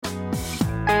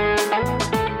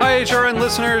HRN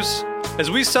listeners.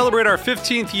 As we celebrate our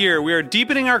 15th year, we are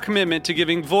deepening our commitment to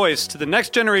giving voice to the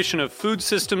next generation of food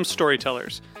systems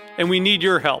storytellers, and we need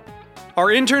your help. Our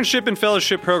internship and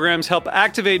fellowship programs help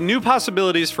activate new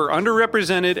possibilities for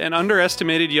underrepresented and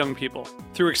underestimated young people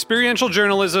through experiential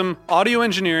journalism, audio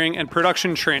engineering, and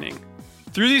production training.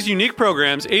 Through these unique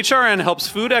programs, HRN helps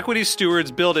food equity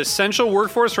stewards build essential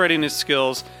workforce readiness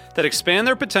skills that expand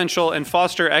their potential and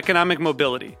foster economic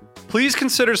mobility. Please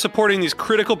consider supporting these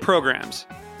critical programs.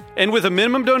 And with a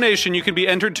minimum donation, you can be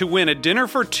entered to win a dinner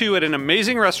for two at an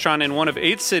amazing restaurant in one of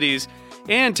 8 cities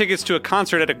and tickets to a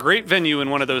concert at a great venue in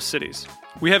one of those cities.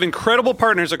 We have incredible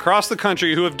partners across the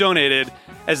country who have donated,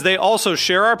 as they also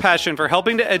share our passion for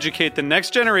helping to educate the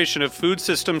next generation of food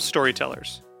systems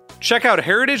storytellers. Check out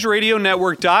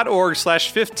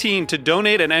heritageradionetwork.org/15 to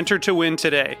donate and enter to win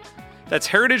today. That's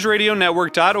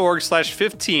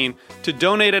heritageradionetwork.org/15 to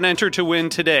donate and enter to win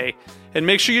today. And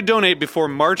make sure you donate before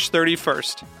March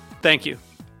 31st. Thank you.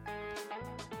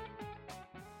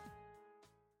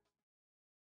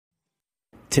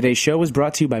 Today's show is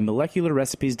brought to you by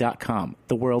MolecularRecipes.com,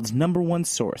 the world's #1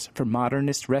 source for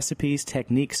modernist recipes,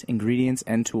 techniques, ingredients,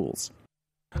 and tools.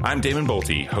 I'm Damon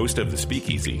Bolte, host of The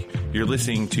Speakeasy. You're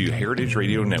listening to Heritage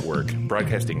Radio Network,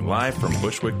 broadcasting live from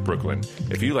Bushwick, Brooklyn.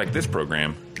 If you like this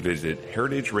program, visit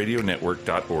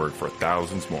heritageradionetwork.org for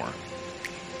thousands more.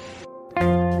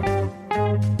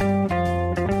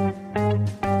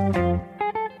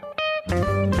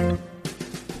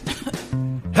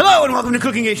 Hello and welcome to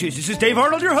Cooking Issues. This is Dave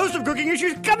Arnold, your host of Cooking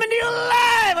Issues, coming to you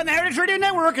live on the Heritage Radio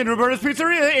Network in Roberta's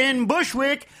Pizzeria in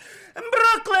Bushwick,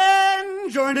 Brooklyn.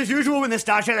 Joined as usual with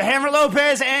Nastasha the Hammer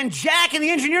Lopez and Jack in the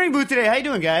engineering booth today. How you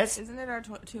doing, guys? Isn't it our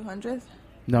 200th?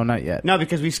 No, not yet. No,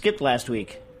 because we skipped last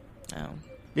week. Oh.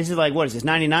 This is like, what is this,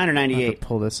 99 or I have 98? to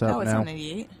pull this up No, it's now. on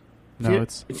 98. No,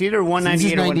 it's either 198 this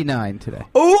is or 99 today.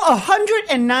 Oh,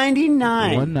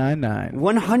 199. 199.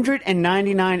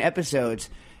 199 episodes.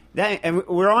 And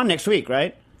we're on next week,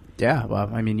 right? Yeah, well,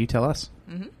 I mean, you tell us.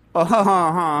 Mm-hmm.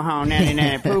 Oh,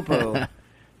 nanny, poo-poo.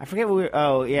 I forget what we were...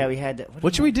 Oh, yeah, we had...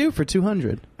 What should we do for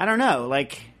 200? I don't know.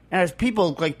 Like, as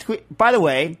people... like. By the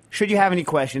way, should you have any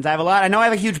questions, I have a lot. I know I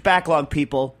have a huge backlog,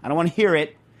 people. I don't want to hear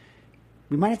it.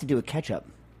 We might have to do a catch-up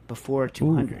before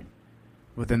 200. Ooh.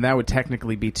 Well, then that would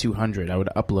technically be 200. I would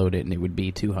upload it, and it would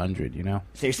be 200, you know?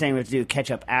 So you're saying we have to do a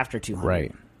catch-up after 200?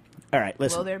 Right. All right,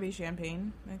 listen. Will there be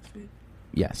champagne next week?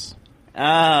 Yes. Oh,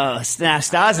 now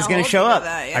Stas is going to show up.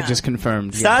 That, yeah. I just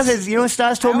confirmed. Stas is... You know what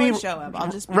Stas told me? I show up.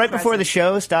 I'll just be right before the present.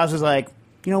 show, Stas was like,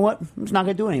 you know what? I'm just not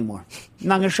going to do it anymore. I'm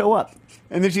not going to show up.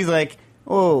 And then she's like,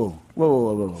 oh,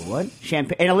 whoa, what?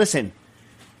 Champagne. And listen,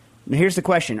 now here's the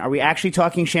question. Are we actually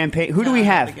talking champagne? Who do we I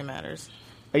have? don't think it matters.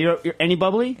 Are you any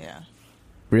bubbly? Yeah.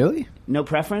 Really? No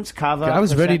preference? Cava? I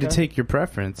was ready to Prosecco? take your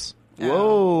preference.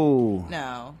 Whoa.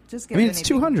 No. Just I get mean, anything. it's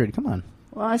 200. Come on.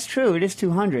 Well, that's true. It is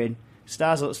 200.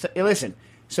 Stas will... listen,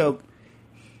 so...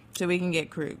 So we can get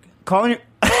Krug. Calling your...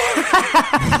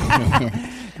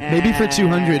 Maybe for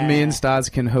 200, me and Stas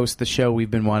can host the show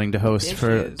we've been wanting to host for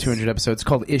Issues. 200 episodes. It's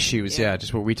called Issues, Yeah. yeah,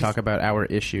 just where we talk about our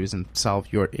issues and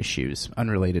solve your issues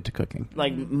unrelated to cooking.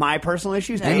 Like my personal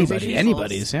issues? No, Dave's Anybody. issues?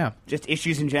 Anybody's, yeah. Just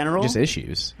issues in general? Just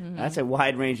issues. That's a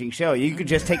wide-ranging show. You could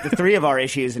just take the 3 of our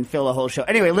issues and fill a whole show.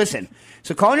 Anyway, listen.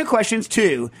 So call in your questions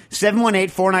to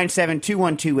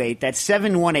 718-497-2128. That's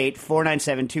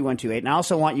 718-497-2128. And I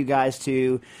also want you guys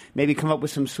to maybe come up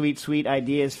with some sweet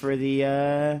ideas for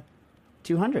the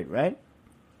 200, right?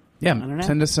 Yeah, don't know.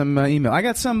 send us some email. I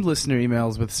got some listener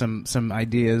emails with some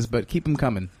ideas, but keep them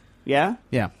coming. Yeah?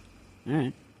 Yeah. All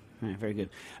right, very good.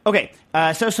 Okay,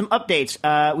 so some updates.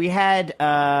 We had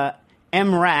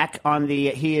M. Rack on the...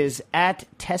 He is at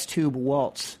Test Tube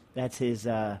Waltz. That's his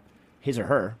or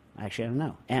her. Actually, I don't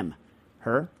know. M.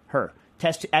 Her.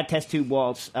 At Test Tube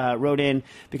Waltz wrote in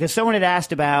because someone had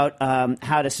asked about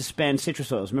how to suspend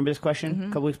citrus oils. Remember this question a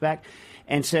couple weeks back?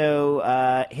 And so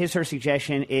her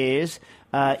suggestion is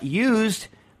used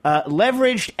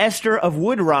leveraged ester of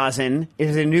wood rosin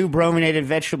is a new brominated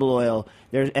vegetable oil.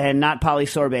 And not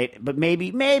polysorbate, but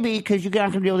maybe because you're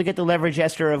not going to be able to get the leveraged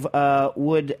ester of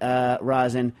wood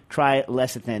rosin, try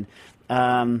lecithin.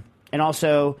 And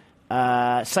also,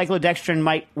 cyclodextrin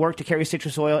might work to carry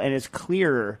citrus oil and is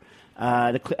clearer.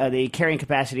 The carrying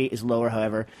capacity is lower,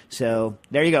 however. So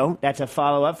there you go. That's a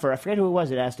follow-up for, I forget who it was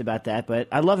that asked about that, but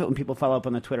I love it when people follow up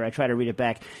on the Twitter. I try to read it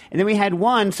back. And then we had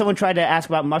someone tried to ask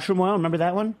about mushroom oil. Remember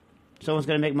that one? Someone's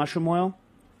going to make mushroom oil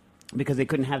because they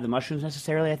couldn't have the mushrooms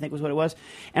necessarily, I think was what it was.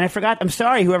 And I forgot, I'm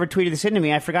sorry, whoever tweeted this into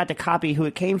me, I forgot to copy who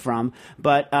it came from,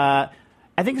 but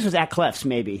at I think this was at Clef's,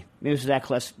 maybe. Maybe this was at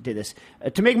Clef's did this.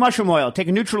 To make mushroom oil, take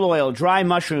a neutral oil, dry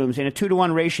mushrooms in a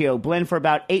 2-to-1 ratio. Blend for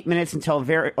about 8 minutes until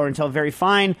very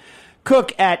fine.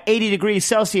 Cook at 80 degrees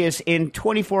Celsius for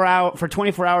 24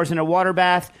 hours in a water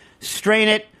bath. Strain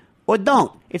it or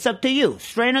don't. It's up to you.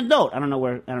 Strain or don't. I don't know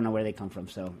where they come from.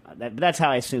 So that's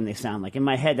how I assume they sound like. In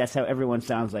my head, that's how everyone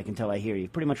sounds like until I hear you.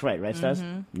 Pretty much right, Stas?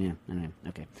 Yeah. I know.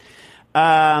 Okay.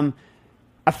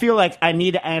 I feel like I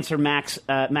need to answer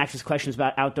Max's questions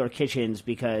about outdoor kitchens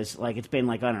because, like, it's been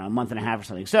like, I don't know, a month and a half or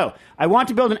something. So I want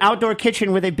to build an outdoor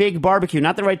kitchen with a big barbecue.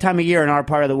 Not the right time of year in our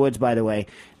part of the woods, by the way.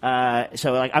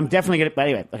 So, like, I'm definitely going to. But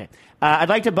anyway, okay. I'd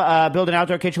like to build an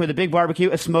outdoor kitchen with a big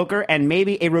barbecue, a smoker, and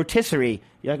maybe a rotisserie.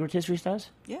 You like rotisserie, Stas?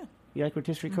 Yeah. You like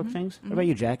rotisserie cooked things? What about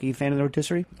you, Jack? Are you a fan of the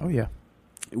rotisserie? Oh, yeah.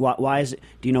 Why is it?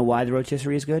 Do you know why the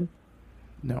rotisserie is good?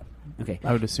 No. Okay.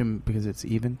 I would assume because it's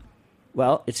even.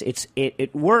 Well,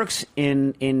 it works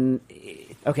in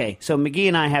okay. So McGee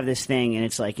and I have this thing, and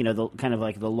it's like, you know, the kind of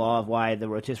like the law of why the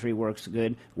rotisserie works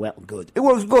good. Well, good. It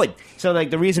works good. So like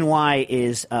the reason why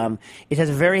is it has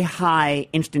a very high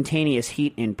instantaneous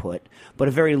heat input, but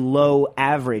a very low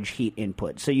average heat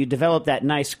input. So you develop that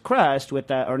nice crust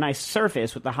or nice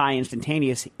surface with the high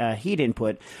instantaneous heat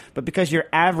input, but because your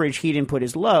average heat input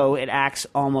is low, it acts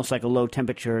almost like a low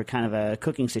temperature kind of a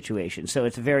cooking situation. So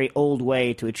it's a very old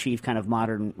way to achieve kind of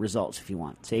modern results, if you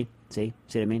want. See what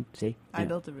I mean? See? I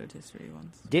built a rotisserie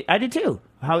once. I did too.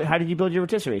 How did you build your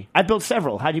rotisserie? I built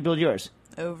several. How did you build yours?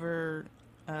 Over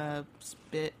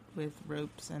spit with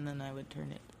ropes, and then I would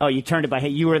turn it. Oh, you turned it by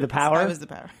hand. You were the power? I was the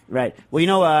power. Right. Well, you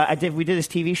know, we did this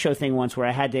TV show thing once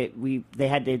where they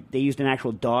used an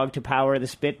actual dog to power the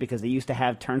spit because they used to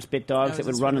have turn spit dogs that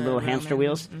would run on little hamster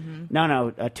wheels. Mm-hmm.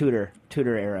 No, Tudor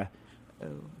era. Oh,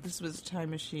 this was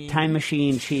Time Machine. Time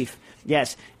Machine Chief.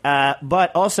 Yes.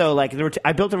 But also, like,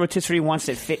 I built a rotisserie once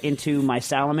that fit into my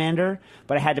salamander,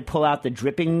 but I had to pull out the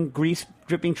grease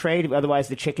dripping tray, otherwise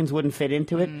the chickens wouldn't fit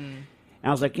into it. And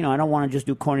I was like, you know, I don't want to just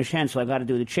do Cornish hen, so I got to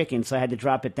do the chicken, so I had to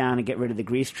drop it down and get rid of the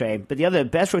grease tray. But the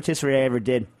best rotisserie I ever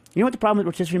did, you know what the problem with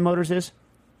rotisserie motors is?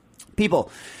 People,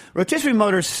 rotisserie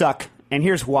motors suck, and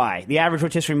here's why. The average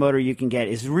rotisserie motor you can get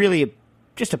is really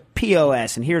just a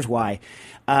POS, and here's why.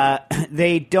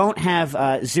 They don't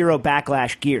have zero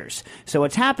backlash gears. So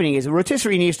what's happening is a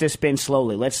rotisserie needs to spin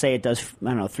slowly. Let's say it does, I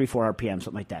don't know, 3-4 RPM,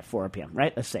 something like that, 4 RPM,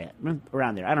 right? Let's say it,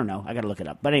 around there. I don't know. I got to look it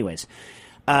up. But anyways,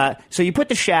 so you put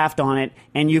the shaft on it,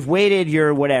 and you've weighted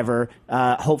your whatever,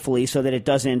 hopefully, so that it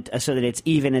doesn't, so that it's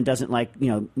even and doesn't, like, you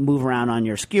know, move around on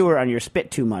your skewer, on your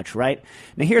spit too much, right?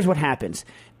 Now here's what happens.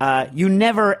 You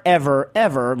never, ever,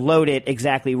 ever load it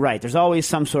exactly right. There's always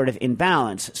some sort of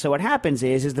imbalance. So what happens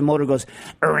is the motor goes,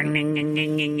 you've heard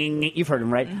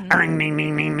them, right?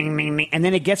 Mm-hmm. And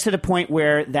then it gets to the point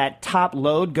where that top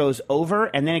load goes over,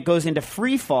 and then it goes into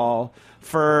free fall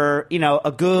for, you know,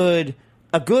 a good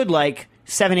like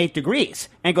 7-8 degrees,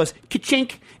 and it goes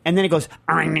ka-chink, and then it goes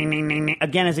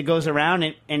again as it goes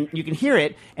around, and you can hear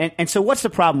it. And so what's the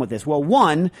problem with this? Well,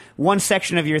 one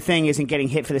section of your thing isn't getting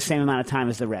hit for the same amount of time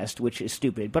as the rest, which is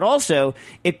stupid. But also,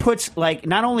 it puts, like,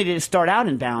 not only did it start out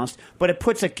imbalanced, but it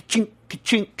puts a ka-chink,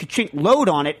 ka-chink, ka-chink load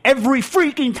on it every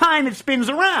freaking time it spins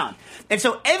around. And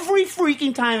so every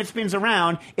freaking time it spins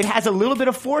around, it has a little bit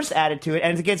of force added to it,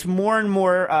 and as it gets more and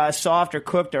more soft or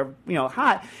cooked or, you know,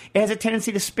 hot, it has a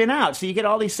tendency to spin out. So you get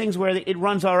all these things where it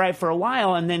runs all right for a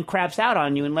while and then craps out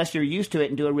on you unless you're used to it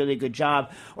and do a really good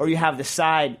job, or you have the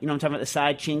side, you know what I'm talking about, the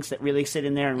side chinks that really sit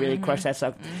in there and really crush that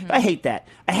stuff. Mm-hmm. I hate that.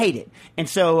 I hate it. And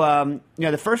so, you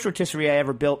know, the first rotisserie I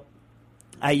ever built,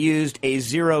 I used a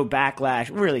zero backlash,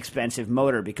 really expensive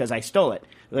motor because I stole it.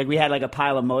 Like, we had like a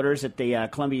pile of motors that the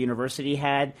Columbia University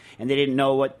had, and they didn't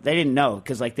know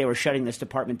because like they were shutting this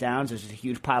department down. So there's a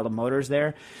huge pile of motors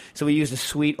there. So we used a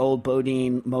sweet old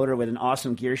Bodine motor with an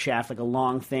awesome gear shaft, like a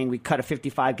long thing. We cut a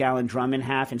 55-gallon drum in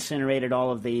half, incinerated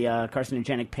all of the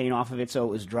carcinogenic paint off of it so it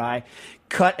was dry.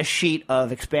 Cut a sheet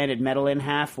of expanded metal in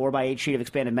half, 4x8 sheet of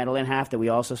expanded metal in half that we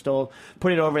also stole.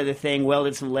 Put it over the thing,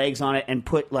 welded some legs on it, and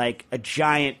put like a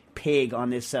giant pig on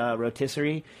this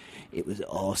rotisserie. It was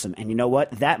awesome. And you know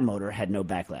what? That motor had no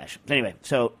backlash. Anyway,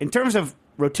 so in terms of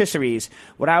rotisseries,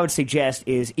 what I would suggest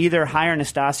is either hire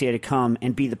Nastasia to come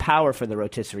and be the power for the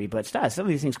rotisserie, but Stas, some of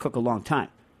these things cook a long time.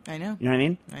 I know. You know what I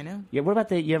mean? I know. Yeah. What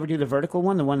about you ever do the vertical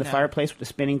one, the No. fireplace with the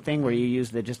spinning thing where you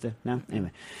use no? Anyway.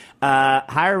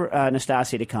 Hire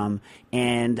Nastasia to come,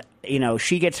 and, you know,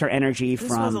 she gets her energy This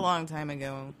from was a long time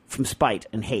ago. from spite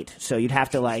and hate. So you'd have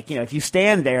to, like, you know, if you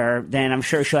stand there, then I'm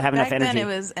sure she'll have enough Back energy. then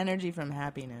it was energy from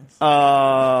happiness.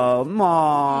 Oh,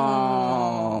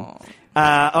 Mom.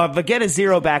 But get a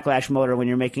zero backlash motor when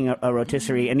you're making a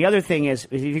rotisserie. And the other thing is,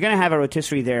 if you're going to have a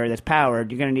rotisserie there that's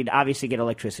powered, you're going to need to obviously get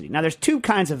electricity. Now, there's two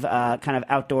kinds of kind of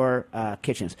outdoor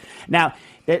kitchens. Now,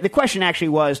 the question actually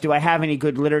was, do I have any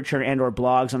good literature and or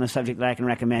blogs on the subject that I can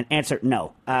recommend? Answer,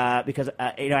 no, because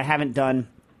I haven't done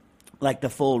like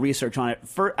the full research on it.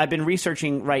 I've been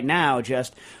researching right now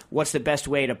just what's the best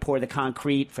way to pour the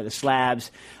concrete for the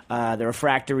slabs, the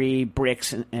refractory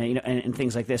bricks, and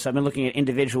things like this. So I've been looking at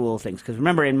individual things because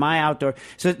remember, in my outdoor,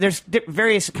 so there's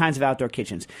various kinds of outdoor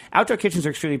kitchens. Outdoor kitchens are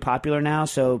extremely popular now.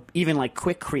 So even like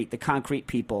Quikrete, the concrete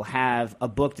people, have a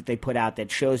book that they put out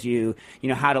that shows you,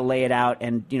 how to lay it out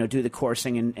and do the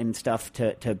coursing and stuff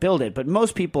to build it. But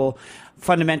most people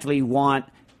fundamentally want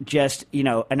just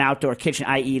an outdoor kitchen,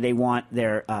 i.e., they want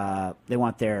their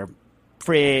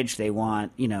fridge, they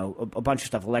want a bunch of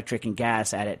stuff, electric and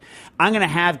gas at it. I'm going to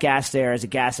have gas there as a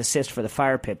gas assist for the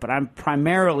fire pit, but I'm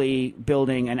primarily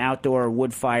building an outdoor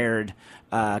wood-fired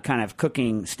kind of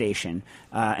cooking station,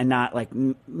 and not like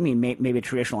maybe a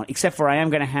traditional one. Except for I am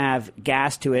going to have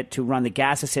gas to it to run the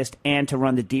gas assist and to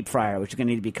run the deep fryer, which is going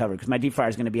to need to be covered because my deep fryer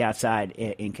is going to be outside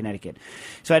in Connecticut.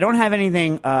 So I don't have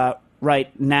anything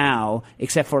right now,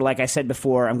 except for, like I said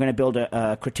before, I'm going to build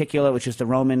a Criticula, which is the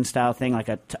Roman style thing, like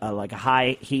a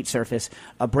high heat surface,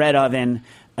 a bread oven,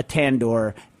 a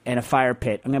tandoor, and a fire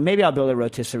pit. Maybe I'll build a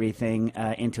rotisserie thing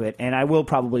into it, and I will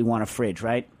probably want a fridge,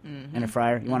 right? Mm-hmm. And a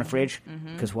fryer. You want a fridge?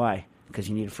 Because why? Because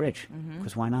you need a fridge.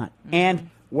 Because why not? And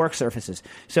work surfaces.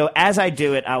 So as I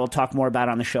do it, I will talk more about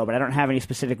it on the show, but I don't have any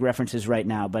specific references right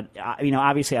now. But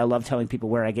obviously, I love telling people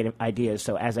where I get ideas.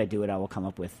 So as I do it, I will come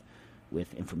up with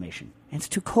information. And it's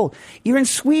too cold. You're in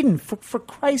Sweden, for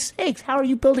Christ's sakes. How are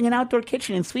you building an outdoor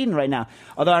kitchen in Sweden right now?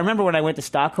 Although I remember when I went to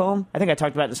Stockholm, I think I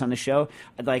talked about this on the show,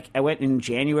 I went in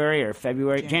January or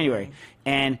February, January,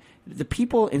 and the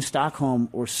people in Stockholm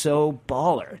were so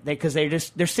baller because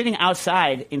they're sitting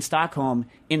outside in Stockholm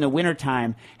in the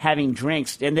wintertime having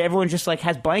drinks, and everyone just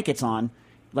has blankets on,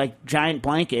 like giant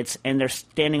blankets, and they're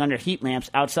standing under heat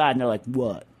lamps outside, and they're like,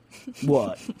 what?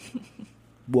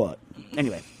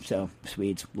 Anyway, so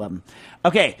Swedes, love them.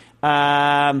 Okay,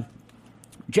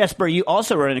 Jesper, you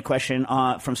also wrote in a question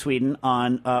from Sweden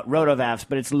on rotovapes,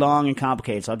 but it's long and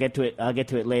complicated, so I'll get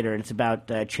to it later, and it's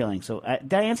about chilling. So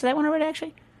did I answer that one already,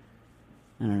 actually?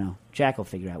 I don't know. Jack will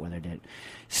figure out whether I did.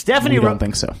 Stephanie don't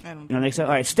think so. I don't You don't think so?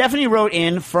 All right, Stephanie wrote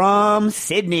in from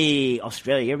Sydney,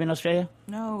 Australia. You ever been to Australia?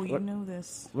 No, you know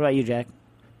this. What about you, Jack?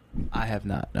 I have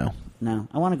not, no. No,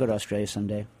 I want to go to Australia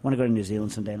someday. I want to go to New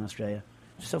Zealand someday in Australia.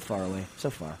 So far away. So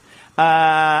far.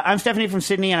 I'm Stephanie from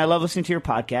Sydney, and I love listening to your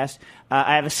podcast.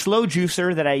 I have a slow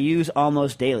juicer that I use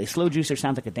almost daily. Slow juicer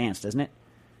sounds like a dance, doesn't it?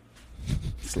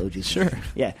 Slow juicer. Sure.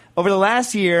 Yeah. Over the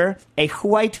last year, a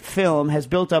white film has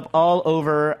built up all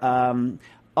over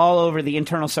the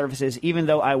internal surfaces, even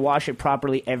though I wash it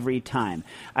properly every time.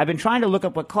 I've been trying to look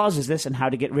up what causes this and how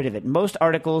to get rid of it. Most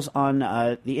articles on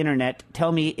the internet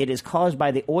tell me it is caused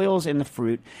by the oils in the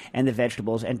fruit and the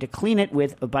vegetables, and to clean it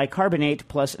with a bicarbonate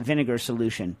plus vinegar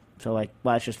solution. So,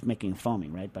 it's just making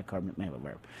foaming, right? Bicarbonate,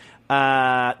 whatever.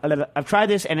 I've tried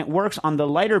this, and it works on the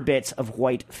lighter bits of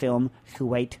white film.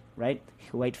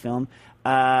 White film.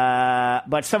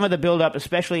 But some of the buildup,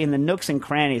 especially in the nooks and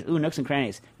crannies. Ooh, nooks and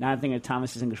crannies. Now I'm thinking of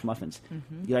Thomas's English Muffins.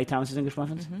 Mm-hmm. You like Thomas's English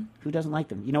Muffins? Mm-hmm. Who doesn't like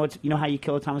them? You know how you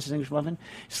kill a Thomas's English Muffin?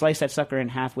 Slice that sucker in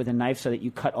half with a knife so that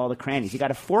you cut all the crannies. You got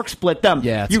to fork split them.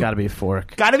 Yeah, it's got to be a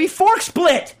fork. Got to be fork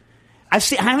split.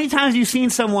 How many times have you seen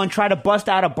someone try to bust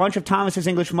out a bunch of Thomas's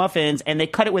English Muffins and they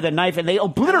cut it with a knife and they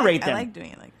obliterate them? I like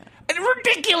doing it like that. It's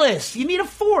ridiculous. You need a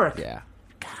fork. Yeah.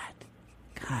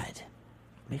 God.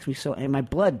 Makes me so... And my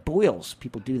blood boils.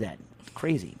 People do that. It's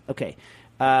crazy. Okay.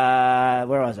 Where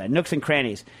was I? Nooks and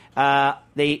crannies.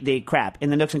 They crap.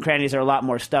 And the nooks and crannies are a lot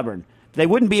more stubborn. They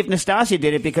wouldn't be if Nastasia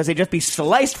did it because they'd just be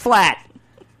sliced flat.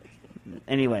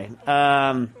 Anyway.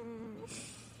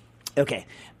 Okay.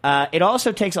 It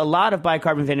also takes a lot of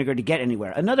bicarbonate vinegar to get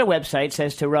anywhere. Another website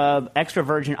says to rub extra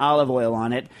virgin olive oil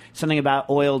on it. Something about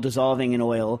oil dissolving in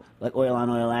oil, like oil on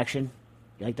oil action.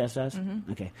 You like that stuff?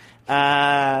 Mm-hmm. Okay.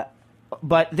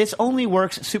 But this only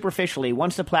works superficially.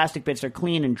 Once the plastic bits are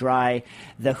clean and dry,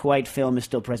 the white film is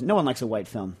still present. No one likes a white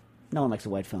film.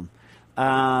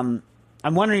 I'm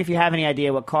wondering if you have any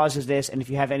idea what causes this and if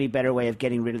you have any better way of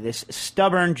getting rid of this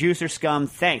stubborn juicer scum.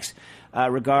 Thanks.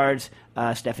 Regards,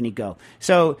 Stephanie Go.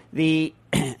 So the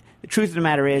truth of the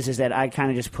matter is that I kind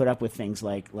of just put up with things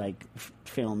like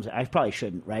films. I probably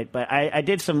shouldn't, right? But I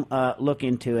did some look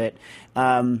into it.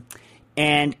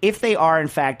 And if they are, in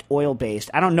fact,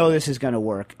 oil-based, I don't know this is going to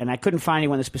work, and I couldn't find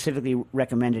anyone that specifically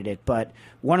recommended it, but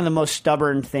one of the most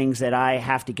stubborn things that I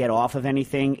have to get off of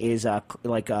anything is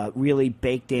really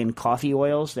baked-in coffee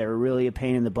oils. They're really a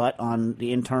pain in the butt on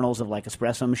the internals of like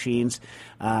espresso machines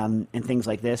and things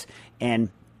like this. And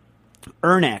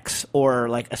Ernex or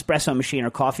like espresso machine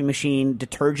or coffee machine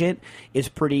detergent is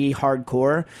pretty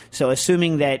hardcore. So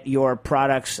assuming that your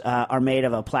products are made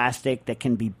of a plastic that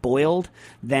can be boiled,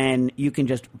 then you can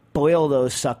just boil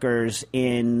those suckers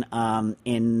in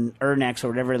Ernex or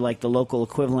whatever like the local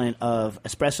equivalent of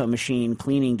espresso machine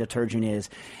cleaning detergent is,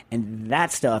 and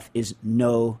that stuff is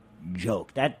no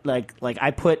joke. That like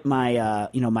I put my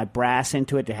my brass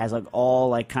into it that has like all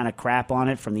like kind of crap on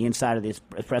it from the inside of the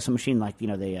espresso machine, like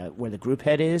the where the group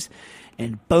head is,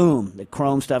 and boom, the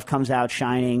chrome stuff comes out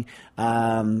shining.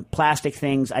 Plastic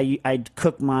things. I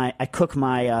cook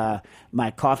my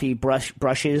coffee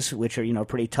brushes, which are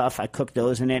pretty tough. I cook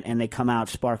those in it, and they come out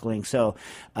sparkling. So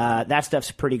that stuff's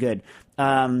pretty good.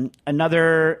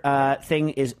 Another thing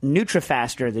is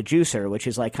NutriFaster, the juicer, which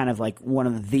is like kind of like one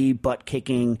of the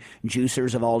butt-kicking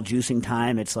juicers of all juicing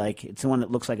time. It's the one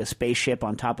that looks like a spaceship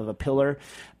on top of a pillar.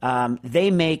 They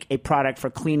make a product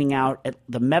for cleaning out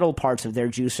the metal parts of their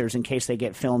juicers in case they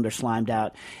get filmed or slimed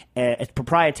out. It's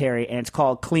proprietary, and it's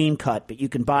called Clean Cut, but you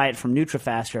can buy it from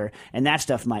NutriFaster, and that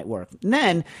stuff might work. And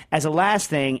then, as a last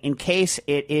thing, in case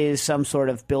it is some sort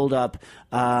of buildup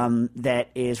that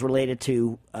is related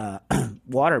to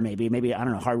water, maybe I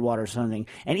don't know, hard water or something.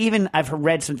 And even I've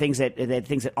read some things that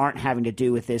things that aren't having to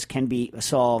do with this can be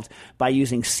solved by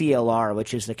using CLR,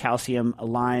 which is the calcium,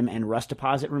 lime, and rust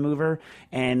deposit remover.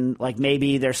 And like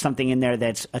maybe there's something in there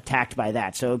that's attacked by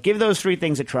that. So give those three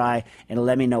things a try and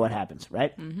let me know what happens.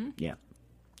 Right? Mm-hmm. Yeah.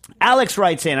 Alex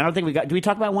writes in. I don't think do we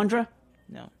talk about Wondra?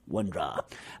 No. Wondra.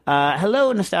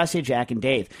 Hello, Nastasia, Jack, and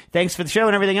Dave. Thanks for the show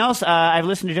and everything else. I've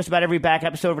listened to just about every back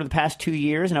episode over the past 2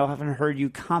 years, and I haven't heard you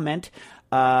comment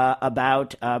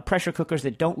about pressure cookers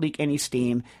that don't leak any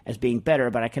steam as being better,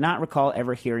 but I cannot recall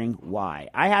ever hearing why.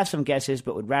 I have some guesses,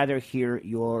 but would rather hear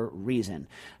your reason.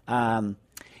 And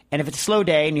if it's a slow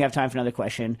day and you have time for another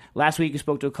question, last week you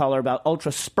spoke to a caller about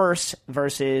Ultra Spurs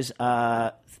versus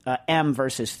M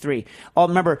versus 3.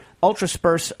 Remember, Ultra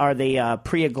Spurs are the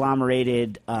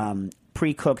pre-agglomerated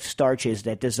pre-cooked starches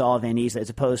that dissolve in easily, as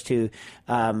opposed to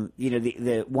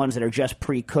the ones that are just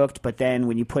pre-cooked, but then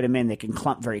when you put them in, they can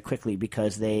clump very quickly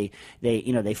because they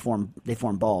form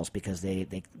balls because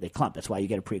they clump. That's why you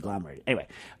get a pre-agglomerated. Anyway,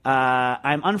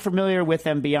 I'm unfamiliar with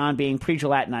them beyond being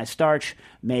pre-gelatinized starch,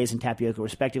 maize and tapioca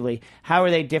respectively. How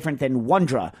are they different than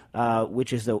Wondra,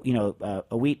 which is a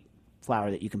wheat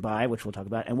flour that you can buy, which we'll talk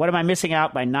about? And what am I missing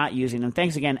out by not using them?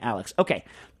 Thanks again, Alex. Okay.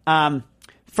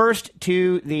 First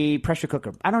to the pressure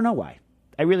cooker. I don't know why.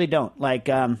 I really don't.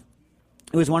 It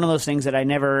was one of those things that I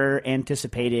never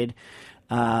anticipated.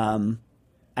 So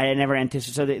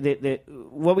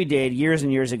what we did years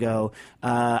and years ago,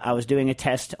 I was doing a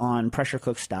test on pressure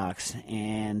cooked stocks,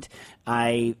 and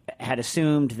I had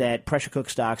assumed that pressure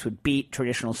cooked stocks would beat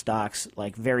traditional stocks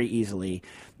like very easily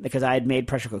because I had made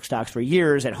pressure cooked stocks for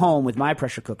years at home with my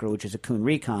pressure cooker, which is a Kuhn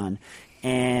Recon.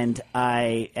 And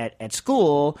at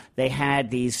school, they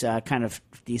had these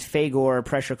these Fagor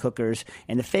pressure cookers,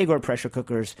 and the Fagor pressure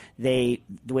cookers, the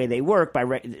way they work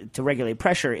to regulate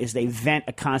pressure is they vent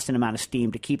a constant amount of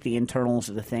steam to keep the internals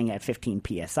of the thing at 15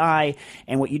 psi.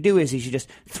 And what you do is you just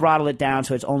throttle it down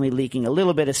so it's only leaking a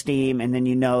little bit of steam, and then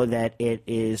you know that it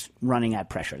is running at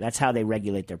pressure. That's how they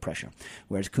regulate their pressure.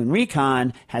 Whereas Kuhn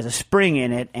Recon has a spring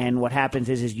in it, and what happens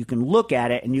is you can look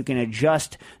at it and you can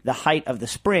adjust the height of the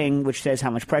spring, which says how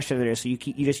much pressure there is. So you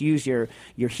just use your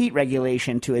heat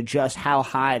regulation to adjust how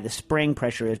high the spring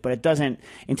pressure is, but it doesn't,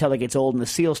 until it gets old and the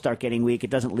seals start getting weak, it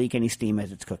doesn't leak any steam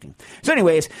as it's cooking. So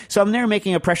anyways, so I'm there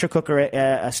making a pressure cooker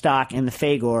a stock in the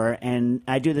Fagor, and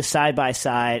I do the side by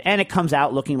side, and it comes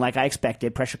out looking like I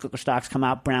expected. Pressure cooker stocks come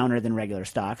out browner than regular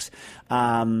stocks.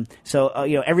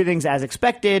 Everything's as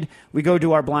expected. We go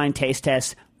do our blind taste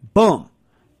test. Boom.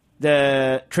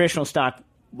 The traditional stock,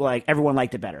 everyone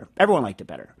liked it better. I liked it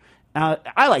better.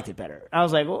 I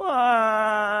was like,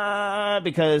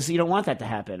 because you don't want that to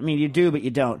happen. I mean, you do, but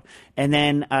you don't. And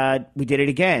then we did it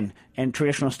again, and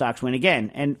traditional stocks win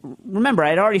again. And remember, I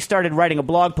had already started writing a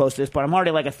blog post to this, but I'm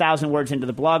already 1,000 words into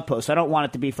the blog post, so I don't want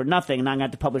it to be for nothing, and I'm going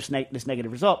to have to publish this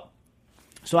negative result.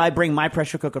 So I bring my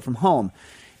pressure cooker from home,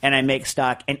 and I make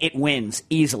stock, and it wins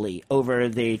easily over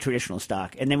the traditional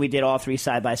stock. And then we did all three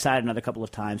side by side another couple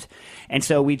of times. And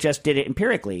so we just did it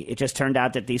empirically. It just turned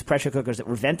out that these pressure cookers that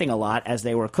were venting a lot as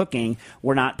they were cooking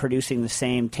were not producing the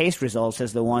same taste results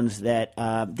as the ones that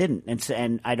didn't.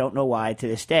 And I don't know why to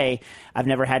this day. I've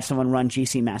never had someone run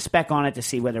GC mass spec on it to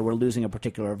see whether we're losing a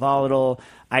particular volatile.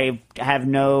 I have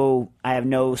no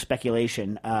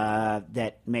speculation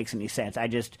that makes any sense. I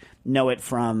just know it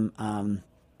from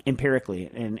empirically,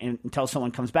 and until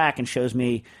someone comes back and shows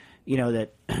me,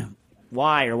 that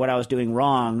why or what I was doing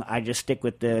wrong, I just stick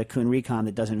with the Kuhn Recon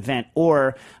that doesn't vent.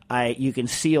 Or you can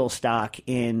seal stock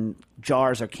in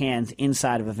jars or cans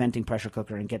inside of a venting pressure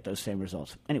cooker and get those same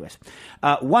results. Anyways,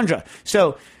 Wondra.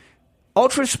 So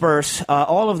UltraSperse,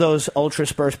 all of those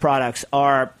UltraSperse products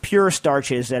are pure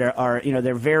starches that are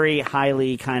they're very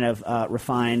highly kind of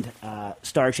refined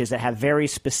starches that have very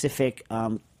specific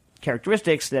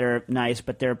characteristics that are nice,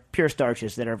 but they're pure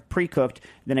starches that are pre-cooked,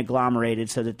 then agglomerated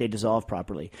so that they dissolve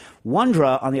properly.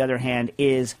 Wondra, on the other hand,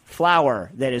 is flour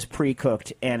that is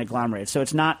pre-cooked and agglomerated. So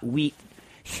it's not wheat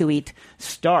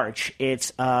starch.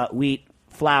 It's wheat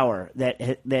flour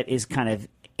that is kind of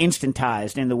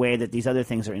instantized in the way that these other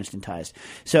things are instantized.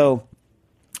 So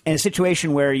in a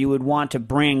situation where you would want to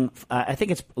bring, I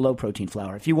think it's low-protein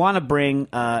flour. If you want to bring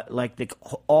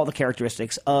all the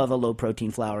characteristics of a low-protein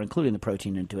flour, including the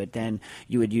protein into it, then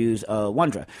you would use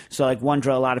Wondra. So like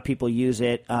Wondra, a lot of people use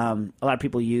it. A lot of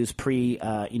people use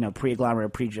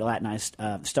pre-agglomerated,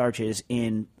 pre-gelatinized starches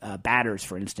in batters,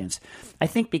 for instance. I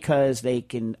think because they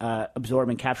can absorb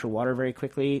and capture water very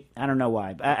quickly. I don't know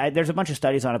why. There's a bunch of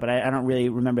studies on it, but I don't really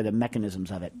remember the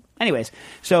mechanisms of it. Anyways,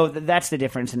 so that's the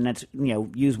difference, and that's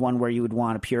use one where you would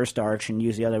want a pure starch and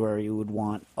use the other where you would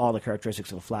want all the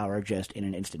characteristics of a flour just in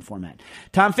an instant format.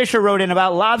 Tom Fisher wrote in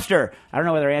about lobster. I don't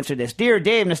know whether I answered this. Dear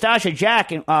Dave, Nastasha,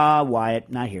 Jack, and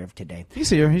Wyatt, not here today. He's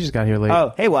here. He just got here late.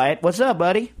 Oh, hey Wyatt, what's up,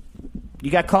 buddy?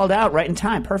 You got called out right in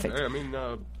time. Perfect. Hey, I'm in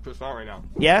croissant right now.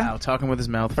 Yeah? Wow, talking with his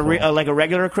mouth full. Like a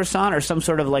regular croissant or some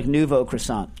sort of like nouveau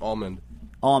croissant? Almond.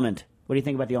 What do you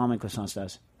think about the almond croissants,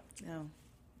 Stas? No.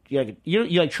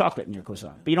 You like chocolate in your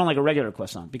croissant, but you don't like a regular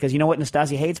croissant because you know what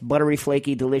Nastasia hates? Buttery,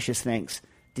 flaky, delicious things.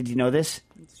 Did you know this?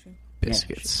 That's true.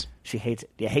 Biscuits. Yeah, she hates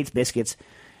it. Yeah, hates biscuits.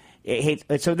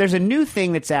 So there's a new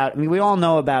thing that's out. I mean, we all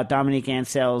know about Dominique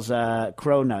Ansell's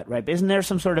crow nut, right? But isn't there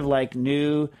some sort of like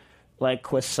new like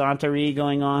croissanterie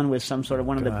going on with some sort of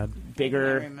one of the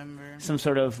bigger, some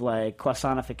sort of like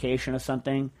croissantification or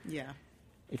something? Yeah.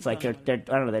 It's like they're I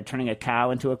don't know, they're turning a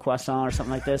cow into a croissant or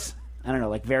something like this. I don't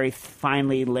know, like very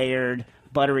finely layered,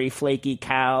 buttery, flaky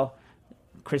cow,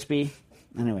 crispy.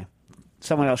 Anyway,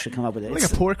 someone else should come up with it. Like a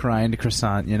pork rind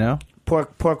croissant,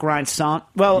 Pork rind sant.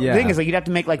 Well, the thing is, like, you'd have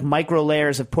to make like micro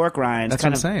layers of pork rinds. That's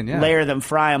what I'm saying. Yeah, layer them,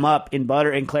 fry them up in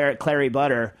butter, in clary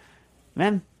butter.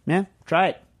 Man, yeah, try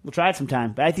it. We'll try it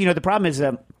sometime. But the problem is,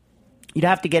 you'd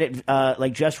have to get it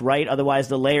like just right, otherwise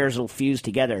the layers will fuse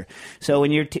together. So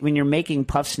when you're making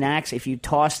puff snacks, if you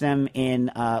toss them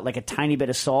in like a tiny bit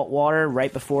of salt water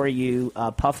right before you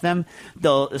puff them,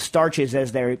 the starches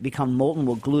as they become molten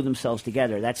will glue themselves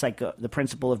together. That's like the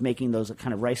principle of making those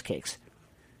kind of rice cakes.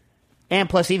 And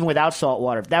plus, even without salt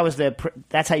water,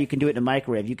 that's how you can do it in a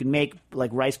microwave. You can make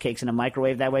like rice cakes in a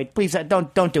microwave that way. Please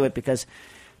don't do it because.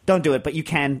 Don't do it, but you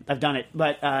can. I've done it.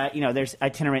 But, there's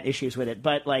itinerant issues with it.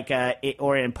 But,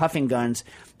 or in puffing guns,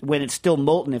 when it's still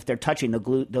molten, if they're touching, they'll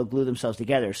glue themselves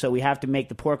together. So we have to make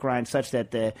the pork rind such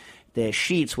that the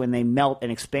sheets, when they melt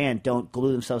and expand, don't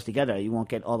glue themselves together. You won't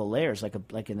get all the layers.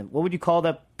 What would you call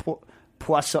the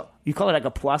poisson? You call it like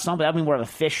a poisson, but that would be more of a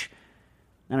fish.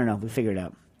 I don't know. We'll figure it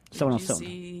out. Someone else. Did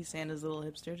you see Santa's little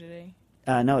hipster today?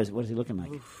 No. What is he looking like?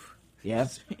 Oof. Yeah?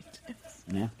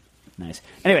 Yeah. Nice.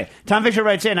 Anyway, Tom Fisher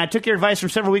writes in, I took your advice from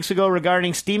several weeks ago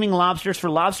regarding steaming lobsters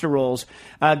for lobster rolls.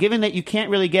 Given that you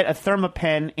can't really get a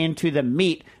thermopen into the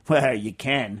meat, well, you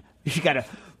can. You got to,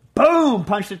 boom,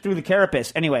 punch it through the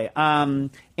carapace. Anyway,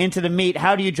 into the meat,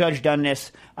 how do you judge doneness?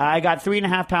 I got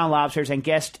 3.5-pound lobsters and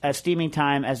guessed steaming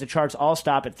time as the charts all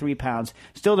stop at 3 pounds.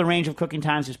 Still, the range of cooking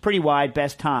times is pretty wide.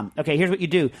 Best Tom. Okay, here's what you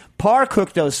do. Par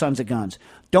cook those sons of guns.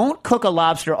 Don't cook a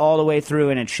lobster all the way through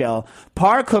in its shell.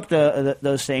 Par cook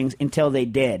those things until they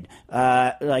dead,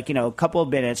 a couple of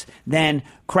minutes. Then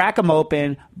crack them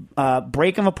open,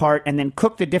 break them apart, and then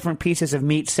cook the different pieces of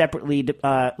meat separately,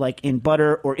 like in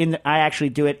butter or I actually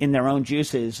do it in their own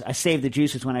juices. I save the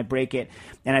juices when I break it,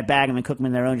 and I bag them and cook them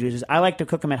in their own juices. I like to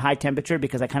cook them at high temperature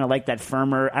because I kind of like that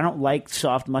firmer. I don't like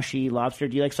soft, mushy lobster.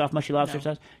 Do you like soft, mushy lobster?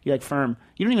 No. You like firm.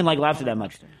 You don't even like lobster that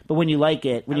much. But when you like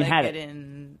it, when you have it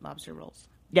in lobster rolls.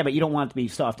 Yeah, but you don't want it to be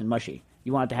soft and mushy.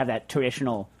 You want it to have that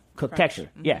traditional cooked Crunch.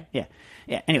 texture. Yeah.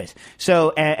 Anyways,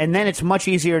 so and then it's much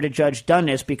easier to judge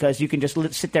doneness because you can just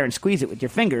sit there and squeeze it with your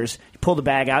fingers. You pull the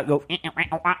bag out, go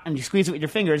and you squeeze it with your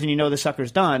fingers, and you know the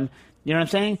sucker's done. You know what I'm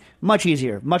saying? Much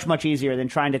easier, much easier than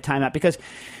trying to time out because.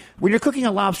 When you're cooking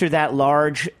a lobster that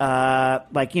large,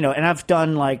 and I've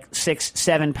done like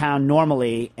 6-7 pound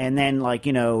normally, and then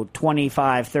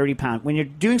 25-30 pound. When you're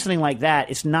doing something like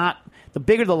that, it's not the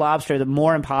bigger the lobster, the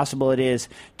more impossible it is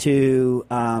to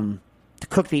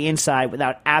cook the inside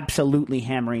without absolutely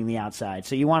hammering the outside.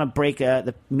 So you want to break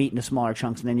the meat into smaller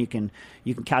chunks, and then you can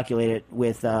calculate it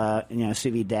with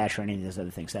sous vide dash or any of those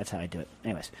other things. That's how I do it.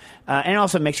 Anyways, and it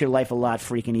also makes your life a lot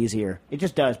freaking easier. It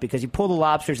just does because you pull the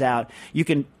lobsters out. You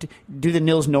can do the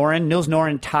Nils Noren. Nils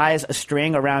Noren ties a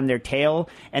string around their tail,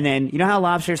 and then you know how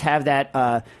lobsters have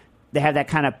that they have that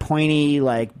kind of pointy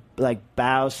like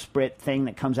bowsprit thing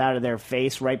that comes out of their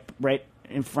face right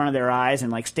in front of their eyes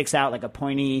and sticks out like a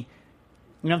pointy.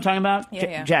 You know what I'm talking about?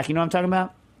 Yeah. Jack, you know what I'm talking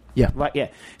about? Yeah. Right, yeah.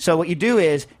 So what you do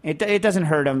is, it doesn't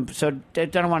hurt them, so I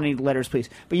don't want any letters, please.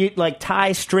 But you,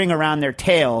 tie string around their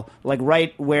tail,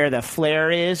 right where the flare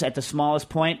is, at the smallest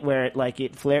point where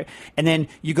it flare. And then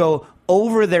you go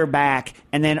over their back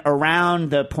and then around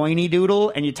the pointy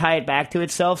doodle, and you tie it back to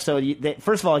itself. So,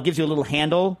 first of all, it gives you a little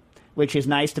handle, which is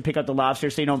nice to pick up the lobster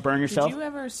so you don't burn yourself. Did you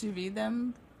ever sous vide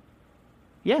them?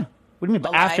 Yeah. What do you mean?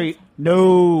 Alive? After you...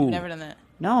 No. You've never done that?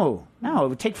 No, it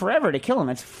would take forever to kill them.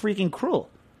 That's freaking cruel.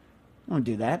 I don't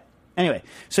do that. Anyway,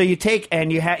 so you take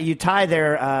and you tie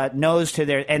their nose to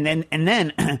their and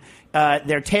then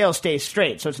their tail stays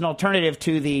straight. So it's an alternative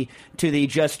to the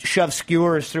just shove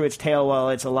skewers through its tail while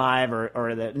it's alive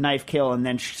or the knife kill and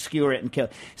then skewer it and kill.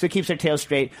 So it keeps their tail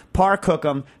straight. Par cook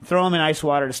them, throw them in ice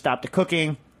water to stop the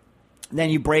cooking. Then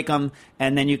you break them,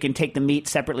 and then you can take the meat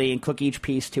separately and cook each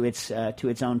piece to its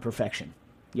own perfection.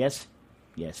 Yes.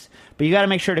 Yes. But you got to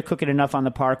make sure to cook it enough on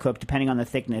the par cook, depending on the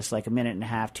thickness, like a minute and a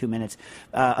half, 2 minutes.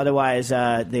 Otherwise,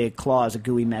 the claw is a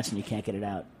gooey mess and you can't get it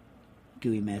out.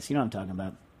 Gooey mess. You know what I'm talking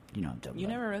about. You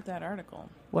never wrote that article.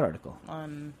 What article?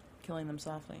 On killing them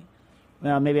softly.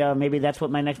 Well, maybe that's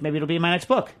what maybe it'll be my next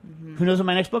book. Mm-hmm. Who knows what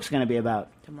my next book's going to be about?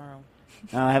 Tomorrow.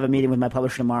 I have a meeting with my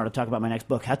publisher tomorrow to talk about my next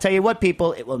book. I'll tell you what,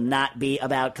 people, it will not be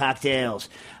about cocktails.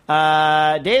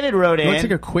 David wrote in. You want to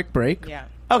take a quick break? Yeah.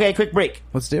 Okay, quick break.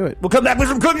 Let's do it. We'll come back with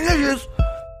some cooking issues.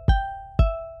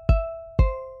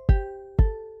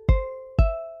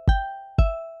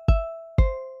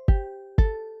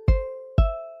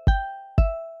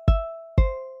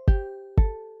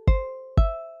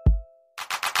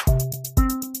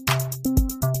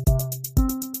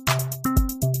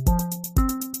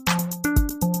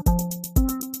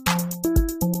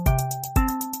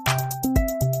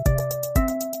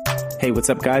 Hey,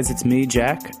 what's up, guys? It's me,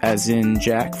 Jack, as in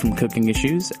Jack from Cooking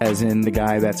Issues, as in the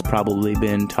guy that's probably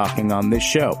been talking on this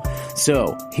show.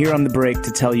 So, here on the break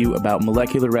to tell you about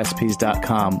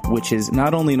MolecularRecipes.com, which is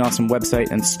not only an awesome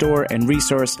website and store and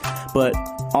resource, but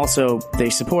also they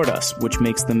support us, which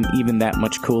makes them even that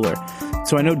much cooler.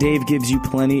 So I know Dave gives you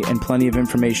plenty of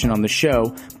information on the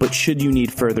show, but should you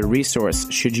need further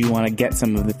resource, should you want to get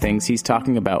some of the things he's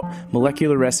talking about,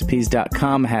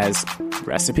 MolecularRecipes.com has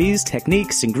recipes,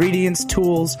 techniques, ingredients,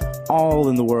 tools, all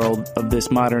in the world of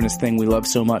this modernist thing we love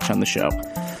so much on the show.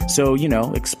 So,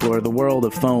 explore the world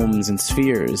of foams and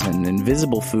spheres and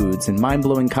invisible foods and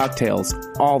mind-blowing cocktails,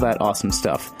 all that awesome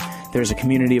stuff. There's a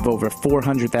community of over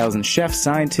 400,000 chefs,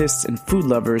 scientists, and food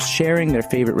lovers sharing their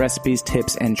favorite recipes,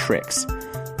 tips, and tricks.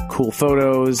 Cool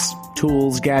photos,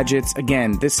 tools, gadgets.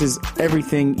 Again, this is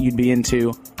everything you'd be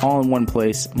into all in one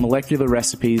place,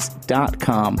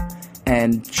 MolecularRecipes.com.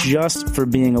 And just for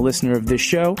being a listener of this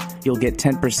show, you'll get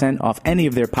 10% off any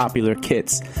of their popular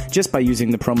kits just by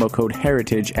using the promo code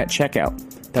HERITAGE at checkout.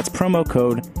 That's promo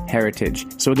code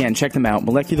HERITAGE. So again, check them out,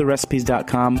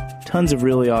 MolecularRecipes.com. Tons of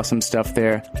really awesome stuff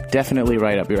there. Definitely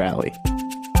right up your alley.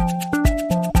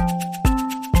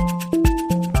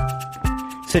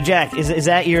 So Jack, is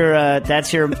that your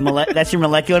that's your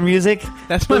molecular music?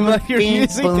 That's my molecular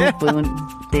music. Boom, Yeah. boom,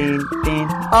 ding, ding.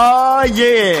 Oh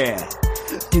yeah.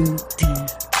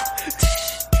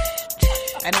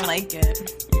 I don't like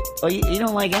it. Oh, you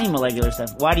don't like any molecular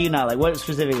stuff. Why do you not like? What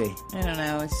specifically? I don't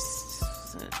know. It's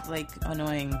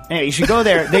annoying. Anyway, you should go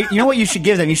there. You know what you should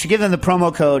give them? You should give them the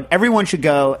promo code. Everyone should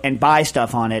go and buy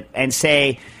stuff on it and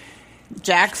say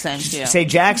Jack sent you. Say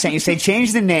Jack sent you. Say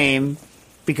change the name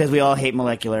because we all hate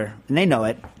molecular, and they know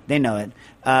it.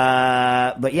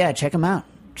 But yeah, check them out.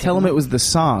 Tell them it was the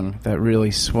song that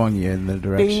really swung you in the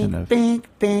direction Bing, of... bing,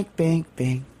 bing, bing,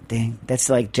 bing, ding. That's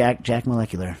like Jack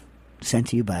Molecular. Sent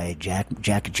to you by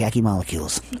Jackie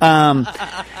Molecules.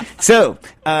 So,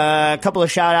 a couple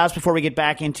of shout-outs before we get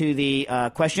back into the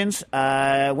questions.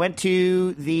 Went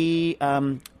to the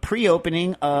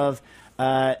pre-opening of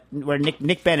where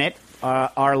Nick Bennett,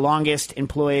 our longest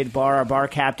employed bar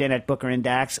captain at Booker and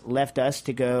Dax, left us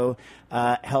to go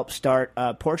help start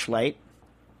Porch Light.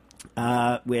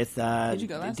 With Did you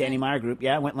go last Danny night? Meyer Group.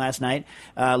 Yeah, went last night.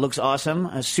 Looks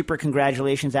awesome. Super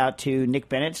congratulations out to Nick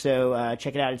Bennett. So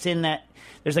check it out. It's in that.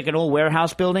 There's like an old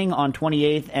warehouse building on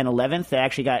 28th and 11th that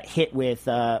actually got hit with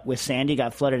Sandy,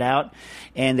 got flooded out,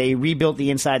 and they rebuilt the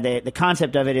inside. The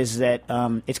concept of it is that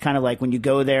it's kind of like when you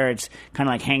go there, it's kind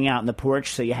of like hanging out on the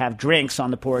porch. So you have drinks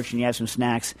on the porch and you have some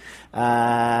snacks.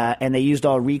 And they used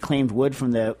all reclaimed wood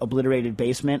from the obliterated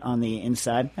basement on the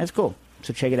inside. That's cool.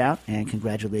 So check it out, and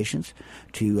congratulations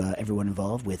to everyone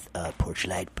involved with Porch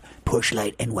Light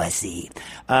NYC.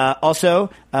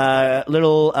 Also,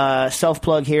 little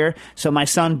self-plug here. So my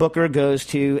son Booker goes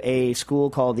to a school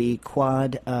called the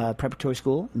Quad Preparatory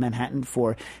School in Manhattan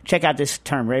for, check out this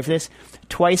term, ready for this?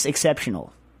 Twice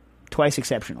exceptional. Twice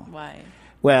exceptional. Why?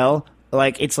 Well,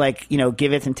 like it's like,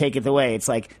 giveth and taketh away. It's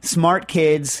like smart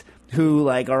kids who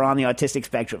like are on the autistic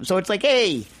spectrum. So it's like,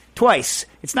 hey, twice.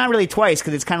 It's not really twice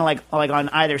because it's kind of like on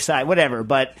either side, whatever.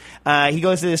 But he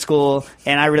goes to the school,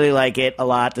 and I really like it a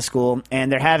lot. The school,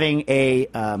 and they're having a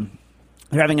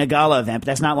gala event. But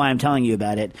that's not why I'm telling you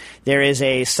about it. There is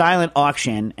a silent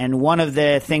auction, and one of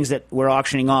the things that we're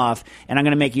auctioning off, and I'm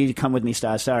going to make you come with me,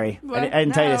 Stas. Sorry, What? I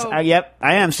didn't tell you this. No. Yep,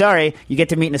 I am sorry. You get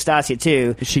to meet Nastasia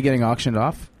too. Is she getting auctioned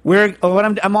off?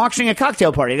 I'm auctioning a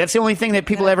cocktail party. That's the only thing that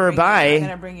people ever I'm buy.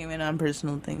 gonna bring you in on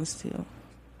personal things too.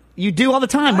 You do all the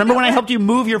time. Remember when I helped you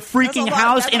move your freaking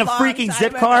house in a freaking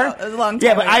zip car? That was a long time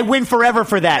Yeah, but ago. I win forever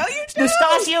for that. No, you don't. No,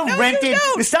 you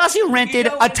don't. Nastasia rented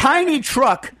You don't a win tiny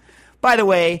truck, by the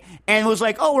way, and was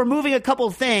like, "Oh, we're moving a couple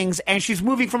of things," and she's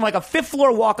moving from like a fifth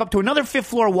floor walk up to another fifth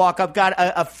floor walk up. Got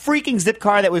a freaking zip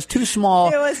car that was too small,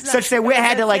 It was not- such that we it was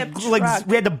had to a like zip truck.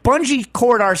 we had to bungee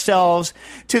cord ourselves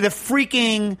to the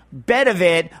freaking bed of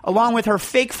it, along with her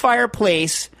fake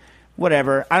fireplace.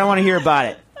 Whatever. I don't want to hear about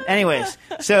it. Anyways,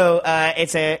 so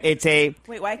it's a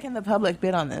Wait, why can the public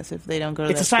bid on this if they don't go to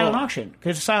it's that a silent school? auction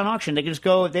because it's a silent auction. They can just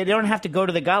go. They don't have to go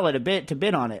to the gala to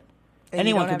bid on it. And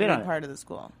Anyone you can don't bid have on to be it. part of the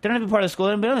school. They don't have to be part of the school.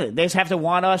 They don't bid on it. They just have to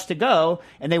want us to go,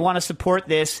 and they want to support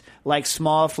this like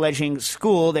small fledgling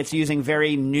school that's using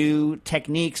very new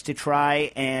techniques to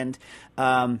try and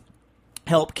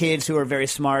help kids who are very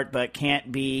smart but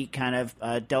can't be kind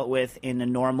of dealt with in a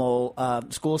normal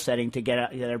school setting to get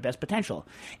out their best potential.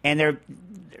 And they're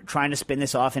trying to spin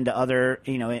this off into other,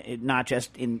 not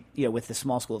just in with the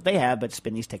small school that they have, but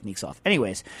spin these techniques off.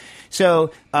 Anyways,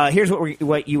 so here's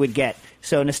what you would get.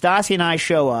 So Nastasia and I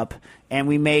show up, and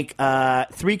we make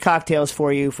 3 cocktails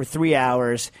for you for 3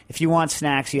 hours. If you want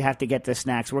snacks, you have to get the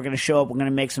snacks. We're going to show up. We're going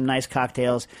to make some nice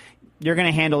cocktails. You're going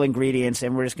to handle ingredients,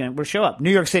 and we'll show up.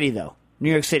 New York City, though. New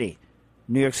York City.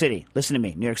 Listen to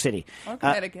me. New York City. Or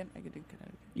Connecticut. I could do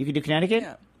Connecticut. You can do Connecticut?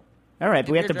 Yeah. All right,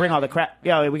 but we have to you're bring all the driving. crap.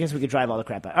 Yeah, we guess we could drive all the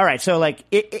crap out. All right, so like,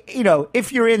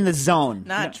 if you're in the zone,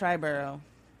 Not Triborough.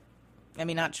 I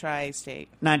mean, not Tri-State.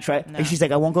 not try. No. And she's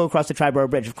like, I won't go across the Triborough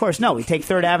Bridge. Of course, no. We take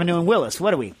 3rd Avenue in Willis.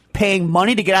 What are we paying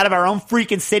money to get out of our own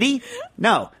freaking city?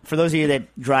 No. For those of you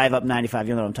that drive up 95,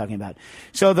 you know what I'm talking about.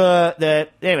 So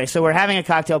anyway, so we're having a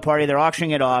cocktail party. They're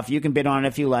auctioning it off. You can bid on it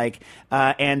if you like.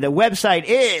 And the website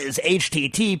is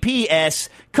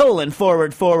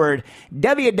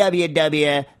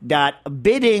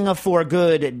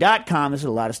https://www.biddingforgood.com. This is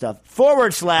a lot of stuff.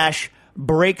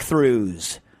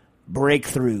 /breakthroughs.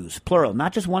 Breakthroughs, plural,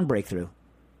 not just one breakthrough,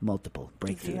 multiple Do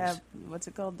breakthroughs. you have, what's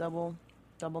it called? Double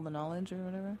the knowledge or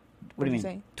whatever? What do you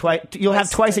say? mean? You'll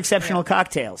have twice Twice, exceptional yeah.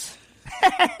 cocktails.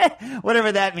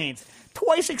 Whatever that means.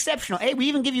 Twice exceptional. Hey, we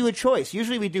even give you a choice.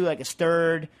 Usually we do like a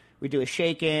stirred, we do a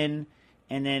shaken,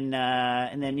 and then a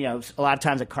lot of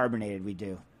times a carbonated we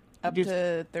do. Up We do-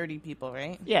 to 30 people,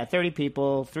 right? Yeah, 30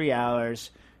 people, 3 hours.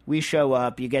 We show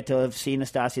up. You get to see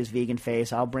Nastasia's vegan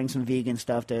face. I'll bring some vegan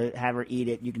stuff to have her eat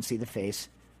it. You can see the face.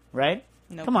 Right?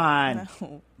 Nope. Come on.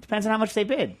 No. Depends on how much they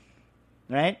bid.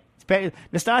 Right?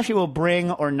 Nastasia will bring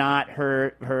or not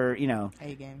her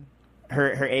A game.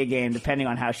 her A game depending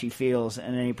on how she feels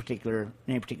in any particular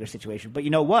situation. But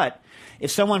you know what? If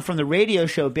someone from the radio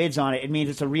show bids on it, it means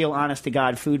it's a real honest to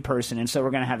God food person, and so we're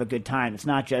going to have a good time. It's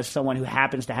not just someone who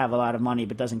happens to have a lot of money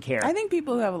but doesn't care. I think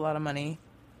people who have a lot of money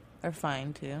are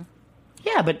fine, too.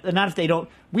 Yeah, but not if they don't.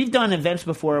 We've done events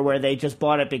before where they just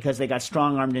bought it because they got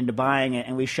strong-armed into buying it,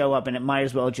 and we show up, and it might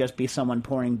as well just be someone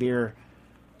pouring beer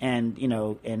and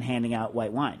handing out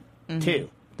white wine, too.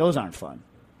 Those aren't fun.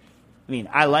 mean,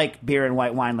 I like beer and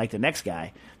white wine like the next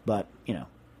guy, but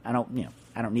I don't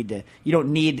need to. You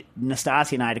don't need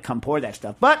Nastasia and I to come pour that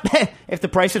stuff. But if the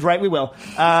price is right, we will.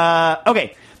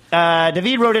 Okay.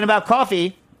 David wrote in about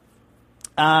coffee.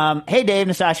 Hey, Dave,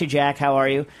 Nastasia, Jack, how are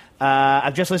you?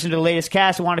 I've just listened to the latest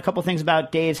cast. I wanted a couple things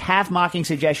about Dave's half-mocking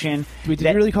suggestion. Wait, did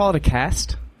you really call it a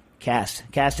cast? Cast.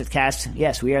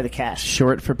 Yes, we are the cast.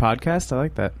 Short for podcast? I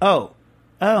like that. Oh,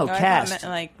 I thought cast. it meant,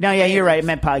 like, No, yeah, you're flavors. right. It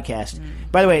meant podcast.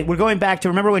 By the way, we're going back to,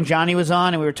 remember when Johnny was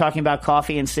on and we were talking about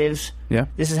coffee and sieves? Yeah.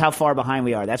 This is how far behind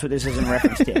we are. That's what this is in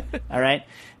reference to. All right?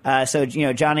 So,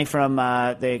 Johnny from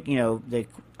the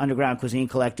Underground Cuisine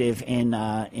Collective in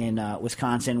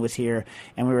Wisconsin was here,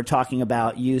 and we were talking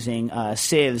about using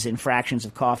sieves in fractions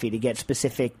of coffee to get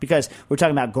specific, because we're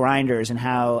talking about grinders and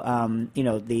how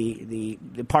the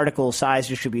particle size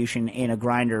distribution in a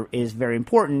grinder is very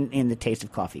important in the taste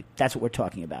of coffee. That's what we're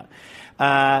talking about.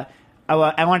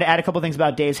 I wanted to add a couple things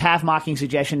about Dave's half-mocking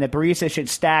suggestion that baristas should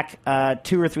stack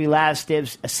 2 or 3 lav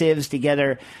sieves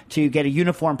together to get a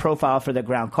uniform profile for the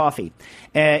ground coffee.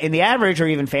 In the average or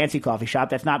even fancy coffee shop,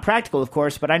 that's not practical, of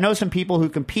course, but I know some people who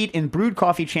compete in brewed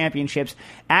coffee championships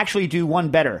actually do one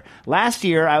better. Last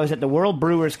year, I was at the World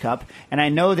Brewers Cup, and I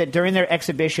know that during their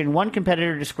exhibition, one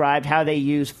competitor described how they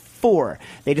use 4.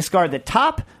 They discard the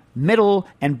top, middle,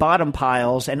 and bottom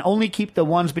piles, and only keep the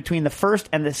ones between the first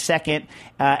and the second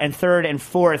and third and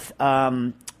fourth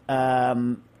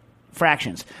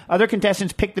fractions. Other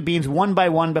contestants picked the beans one by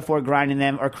one before grinding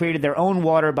them, or created their own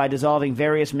water by dissolving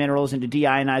various minerals into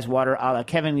deionized water, a la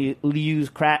Kevin Liu's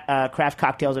Craft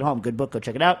Cocktails at Home. Good book, go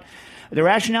check it out. The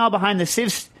rationale behind the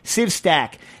sieve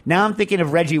stack. Now I'm thinking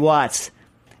of Reggie Watts.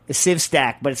 The sieve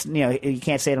stack, but it's you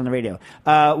can't say it on the radio,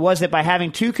 was that by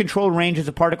having 2 controlled ranges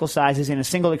of particle sizes in a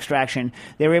single extraction,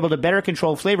 they were able to better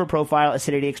control flavor profile,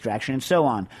 acidity extraction, and so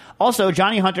on. Also,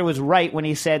 Johnny Hunter was right when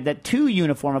he said that 2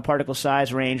 uniform of particle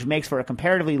size range makes for a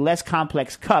comparatively less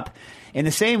complex cup, in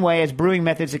the same way as brewing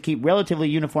methods that keep relatively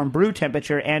uniform brew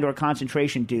temperature and or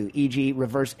concentration do, e.g.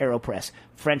 reverse aeropress,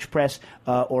 French press,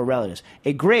 or relatives.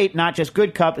 A great, not just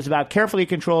good cup is about carefully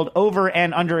controlled over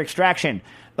and under extraction.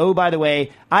 Oh, by the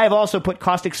way, I have also put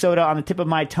caustic soda on the tip of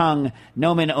my tongue.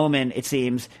 Nomen omen, it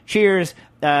seems. Cheers,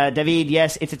 David.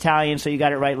 Yes, it's Italian, so you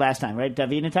got it right last time, right?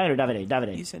 David in Italian or Davide?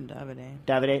 Davide. You said Davide.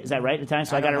 Davide, is that right in Italian?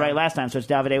 So I got it right last time, so it's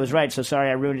Davide was right. So sorry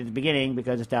I ruined it at the beginning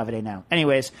because it's Davide now.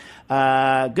 Anyways, good.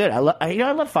 I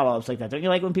love follow-ups like that. Don't you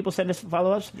like when people send us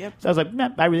follow-ups? Yep. So I was like, nah,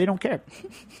 I really don't care.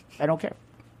 I don't care.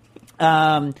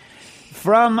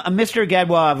 From Mr.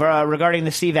 Gadwa regarding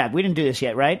the CVAP. We didn't do this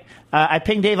yet, right? I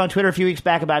pinged Dave on Twitter a few weeks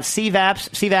back about CVAPs.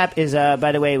 CVAP is,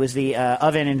 by the way, was the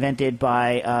oven invented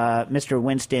by Mr.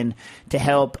 Winston to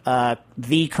help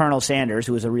the Colonel Sanders,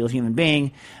 who was a real human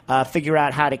being, figure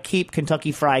out how to keep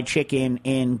Kentucky Fried Chicken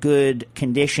in good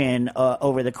condition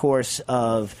over the course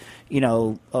of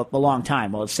a long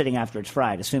time while it's sitting after it's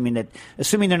fried, assuming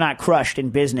they're not crushed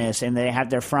in business and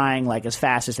they're frying like as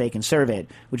fast as they can serve it,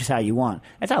 which is how you want.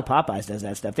 That's how Popeyes does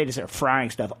that stuff. They just are frying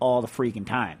stuff all the freaking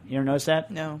time. You ever notice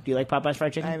that? No. Do you like Popeyes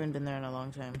fried chicken? I haven't been there in a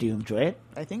long time. Do you enjoy it?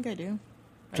 I think I do.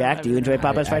 Jack, do you enjoy Popeyes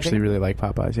I fried actually chicken? really like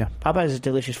Popeyes, yeah. Popeyes is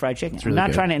delicious fried chicken. It's really I'm not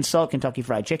good. trying to insult Kentucky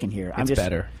Fried Chicken here. I'm It's just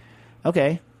better.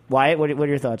 Okay. Wyatt, what are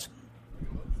your thoughts?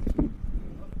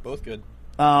 Both good.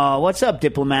 What's up,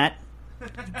 diplomat?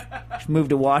 Just move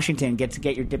to Washington.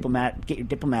 Get your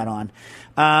diplomat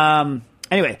on.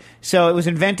 Anyway, so it was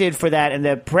invented for that, and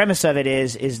the premise of it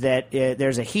is that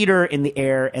there's a heater in the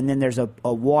air, and then there's a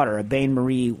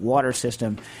bain-marie water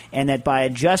system, and that by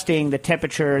adjusting the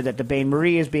temperature that the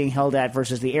bain-marie is being held at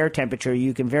versus the air temperature,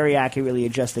 you can very accurately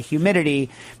adjust the humidity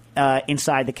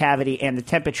inside the cavity and the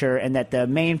temperature, and that the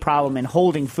main problem in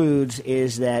holding foods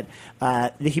is that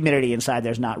the humidity inside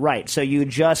there is not right. So you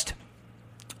adjust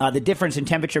the difference in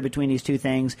temperature between these two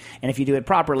things, and if you do it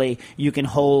properly, you can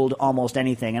hold almost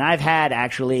anything. And I've had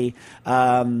actually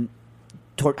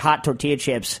hot tortilla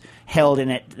chips held in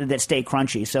it that stay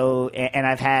crunchy. So, and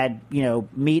I've had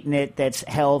meat in it that's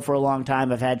held for a long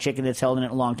time. I've had chicken that's held in it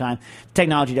a long time.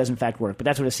 Technology does in fact work, but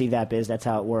that's what a CVAP is. That's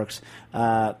how it works.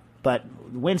 But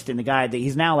Winston, the guy,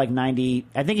 he's now like 90.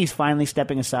 I think he's finally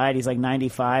stepping aside. He's like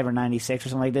 95 or 96 or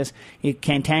something like this.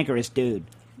 Cantankerous dude.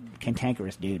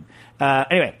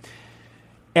 Anyway,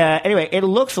 it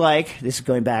looks like, this is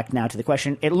going back now to the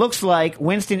question, it looks like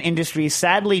Winston Industries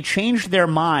sadly changed their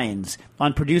minds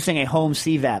on producing a home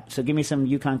CVAP. So give me some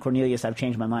Yukon Cornelius, I've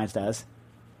changed my mind, Stas.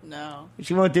 No.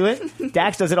 She won't do it?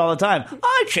 Dax does it all the time.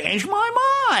 I changed my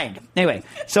mind. Anyway,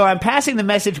 so I'm passing the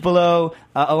message below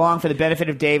along for the benefit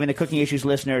of Dave and the Cooking Issues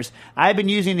listeners. I've been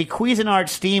using the Cuisinart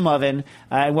steam oven,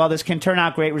 and while this can turn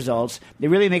out great results, it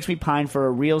really makes me pine for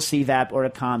a real CVAP or a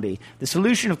combi. The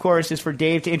solution, of course, is for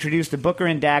Dave to introduce the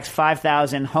Booker & Dax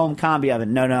 5000 home combi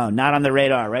oven. No, not on the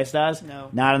radar, right, Stas? No.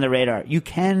 Not on the radar. You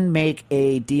can make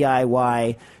a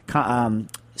DIY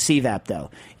CVAP, though.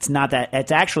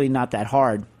 It's actually not that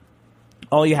hard.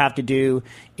 All you have to do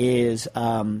is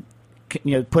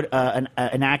put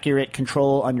an accurate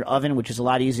control on your oven, which is a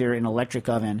lot easier in an electric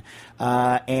oven,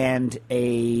 and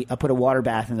put a water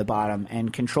bath in the bottom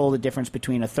and control the difference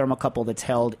between a thermocouple that's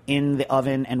held in the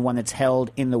oven and one that's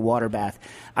held in the water bath.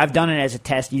 I've done it as a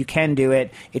test. You can do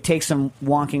it. It takes some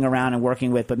wonking around and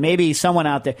working with, but maybe someone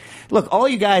out there. Look, all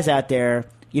you guys out there,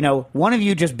 one of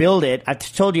you just build it. I've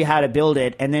told you how to build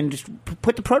it, and then just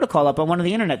put the protocol up on one of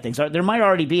the internet things. There might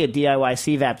already be a DIY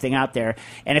CVAP thing out there,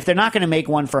 and if they're not going to make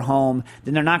one for home,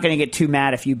 then they're not going to get too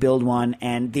mad if you build one.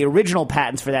 And the original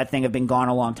patents for that thing have been gone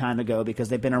a long time ago because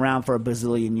they've been around for a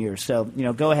bazillion years. So,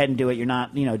 go ahead and do it. You're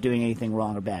not, doing anything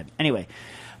wrong or bad. Anyway,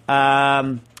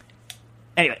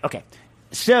 okay.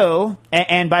 So,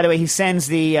 and by the way, he sends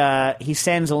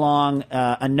along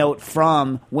a note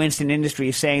from Winston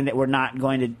Industries saying that we're not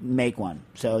going to make one.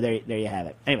 So there you have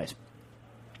it. Anyways,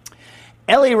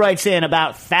 Ellie writes in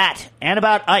about fat and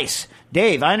about ice.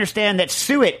 Dave, I understand that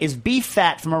suet is beef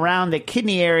fat from around the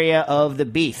kidney area of the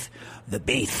beef. The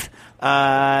beef.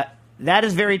 That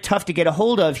is very tough to get a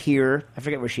hold of here. I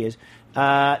forget where she is.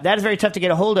 That is very tough to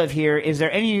get a hold of here. Is there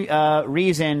any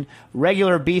reason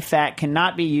regular beef fat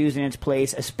cannot be used in its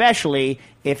place, especially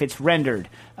if it's rendered?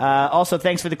 Also,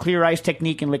 thanks for the clear ice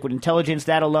technique and liquid intelligence.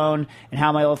 That alone and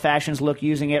how my old fashions look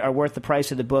using it are worth the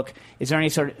price of the book. Is there any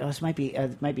sort of... this might be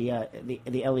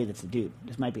the Ellie that's the dude.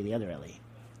 This might be the other Ellie.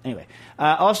 Anyway,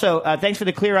 also, thanks for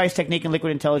the clear ice technique and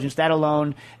liquid intelligence. That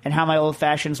alone and how my old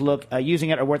fashions look using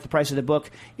it are worth the price of the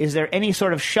book. Is there any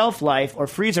sort of shelf life or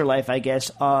freezer life, I guess,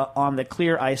 on the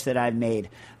clear ice that I've made?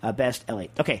 Best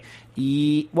Ellie. Okay.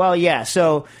 Well, yeah.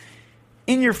 So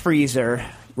in your freezer,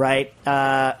 right,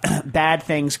 bad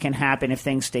things can happen if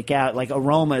things stick out. Like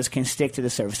aromas can stick to the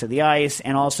surface of the ice.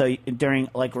 And also during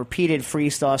like repeated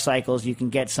freeze-thaw cycles, you can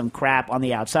get some crap on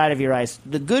the outside of your ice.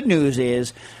 The good news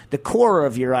is the core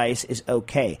of your ice is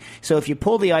okay. So if you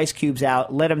pull the ice cubes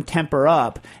out, let them temper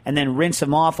up, and then rinse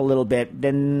them off a little bit,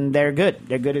 then they're good.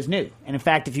 They're good as new. And in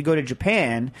fact, if you go to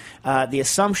Japan, the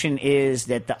assumption is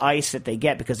that the ice that they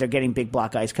get, because they're getting big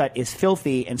block ice cut, is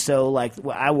filthy. And so like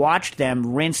I watched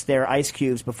them rinse their ice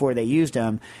cubes before they used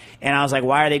them, and I was like,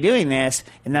 why are they doing this?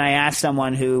 And then I asked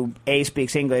someone who A,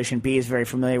 speaks English and B, is very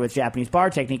familiar with Japanese bar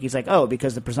technique. He's like, oh,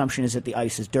 because the presumption is that the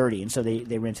ice is dirty, and so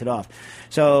they rinse it off.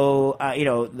 So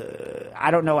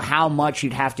I don't know how much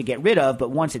you'd have to get rid of, but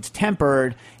once it's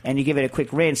tempered and you give it a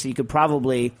quick rinse, you could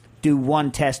probably do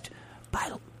one test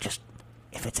by just,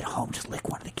 if it's at home, just lick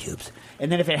one of the cubes.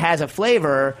 And then if it has a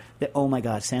flavor that, oh my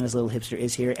God, Santa's little hipster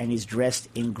is here and he's dressed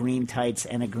in green tights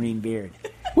and a green beard.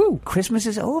 Woo, Christmas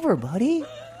is over, buddy.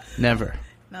 Never.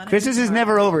 Christmas is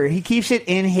never over. He keeps it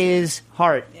in his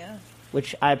heart, Yeah.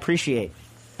 which I appreciate.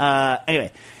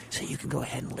 Anyway, so you can go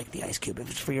ahead and lick the ice cube if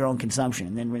it's for your own consumption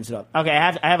and then rinse it off. Okay,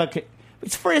 I have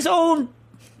it's for his own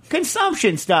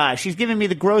consumption stuff. She's giving me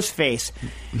the gross face.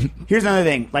 Here's another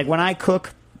thing. Like when I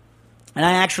cook, and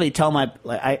I actually tell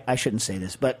I shouldn't say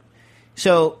this, but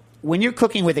so when you're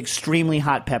cooking with extremely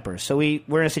hot peppers, so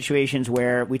we're in situations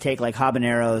where we take like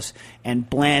habaneros and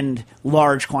blend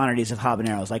large quantities of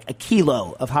habaneros, like a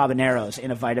kilo of habaneros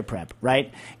in a VitaPrep,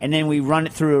 right? And then we run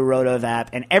it through a RotoVap,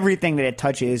 and everything that it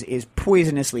touches is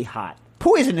poisonously hot.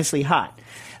 Poisonously hot.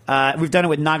 We've done it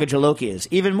with Nagajalokias,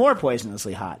 even more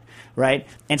poisonously hot, right?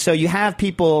 And so you have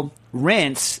people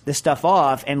rinse the stuff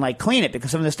off and like clean it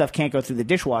because some of the stuff can't go through the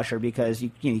dishwasher because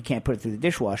you can't put it through the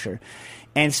dishwasher.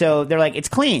 And so they're like, it's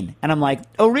clean. And I'm like,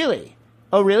 oh, really?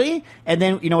 Oh, really? And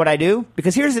then you know what I do?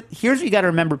 Because here's what you got to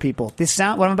remember, people.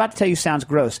 What I'm about to tell you sounds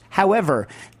gross. However,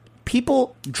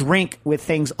 people drink with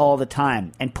things all the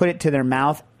time and put it to their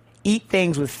mouth, eat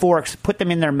things with forks, put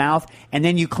them in their mouth, and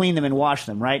then you clean them and wash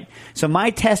them, right? So my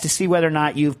test to see whether or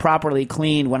not you've properly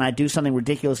cleaned when I do something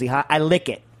ridiculously hot, I lick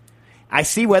it. I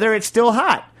see whether it's still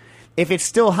hot. If it's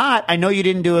still hot, I know you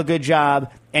didn't do a good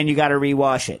job and you got to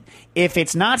rewash it. If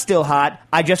it's not still hot,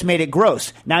 I just made it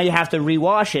gross. Now you have to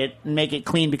rewash it and make it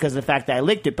clean because of the fact that I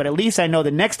licked it. But at least I know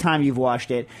the next time you've washed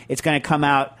it, it's going to come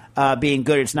out being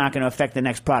good. It's not going to affect the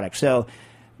next product. So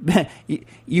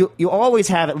you always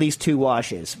have at least 2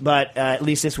 washes, but at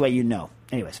least this way you know.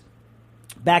 Anyways,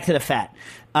 back to the fat.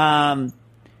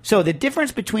 So the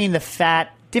difference between the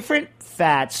different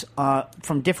fats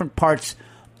from different parts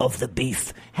of the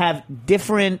beef have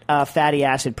different fatty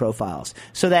acid profiles.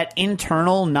 So that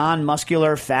internal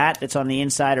non-muscular fat that's on the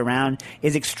inside around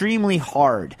is extremely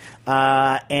hard,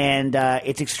 and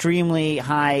it's extremely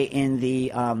high in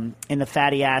the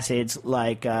fatty acids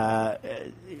like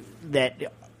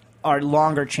that are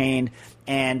longer chain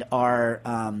and are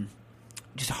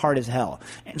just hard as hell.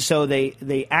 And so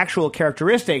the actual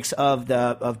characteristics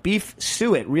of beef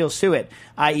suet, real suet,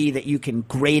 i.e. that you can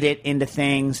grate it into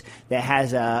things, that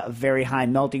has a very high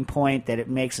melting point, that it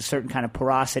makes a certain kind of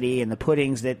porosity in the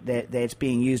puddings that it's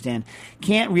being used in,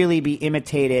 can't really be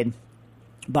imitated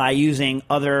by using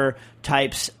other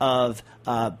types of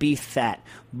beef fat.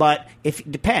 But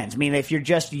it depends. I mean, if you're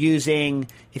using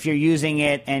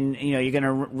it and you're going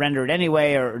to render it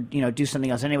anyway, or do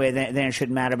something else anyway, then it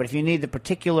shouldn't matter. But if you need the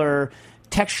particular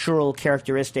textural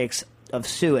characteristics of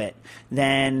suet,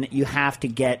 then you have to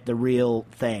get the real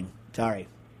thing. Sorry,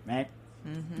 right?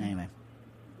 Mm-hmm. Anyway,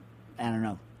 I don't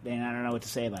know. I don't know what to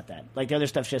say about that. Like, the other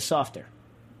stuff's just softer.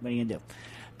 What are you gonna do?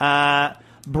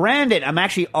 Brandon, I'm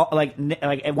actually like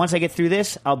once I get through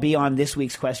this, I'll be on this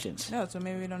week's questions. No, so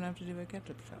maybe we don't have to do a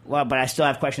catch-up show. Well, but I still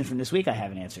have questions from this week I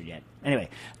haven't answered yet. Anyway,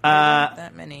 not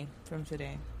that many from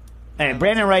today. Hey,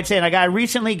 Brandon writes in, I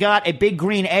recently got a big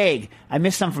green egg. I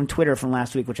missed some from Twitter from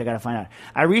last week, which I got to find out.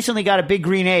 I recently got a big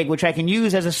green egg, which I can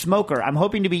use as a smoker. I'm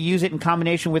hoping to use it in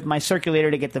combination with my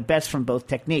circulator to get the best from both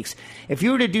techniques. If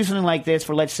you were to do something like this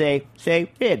for, let's say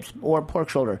ribs or pork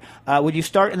shoulder, would you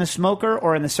start in the smoker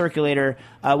or in the circulator?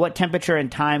 What temperature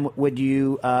and time would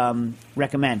you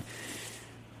recommend?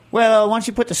 Well, once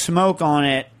you put the smoke on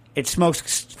it,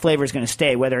 smoke's flavor is going to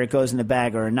stay, whether it goes in the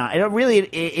bag or not.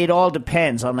 It all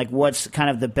depends on like what's kind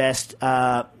of the best,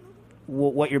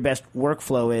 what your best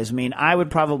workflow is. I mean, I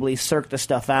would probably circ the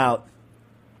stuff out.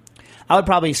 I would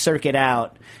probably circ it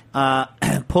out,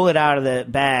 pull it out of the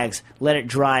bags, let it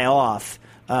dry off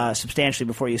substantially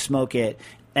before you smoke it,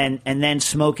 and then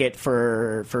smoke it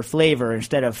for flavor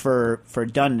instead of for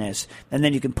doneness. And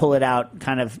then you can pull it out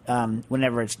kind of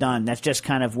whenever it's done. That's just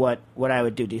kind of what I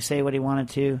would do. Do you say what he wanted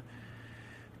to?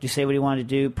 Do you say what he wanted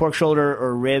to do? Pork shoulder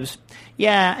or ribs?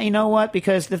 Yeah, you know what?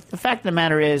 Because the fact of the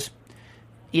matter is,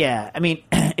 yeah, I mean,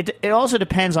 it also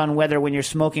depends on when you're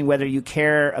smoking, whether you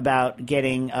care about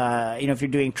getting, if you're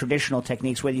doing traditional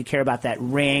techniques, whether you care about that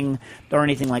ring or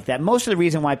anything like that. Most of the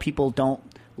reason why people don't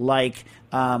like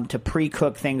to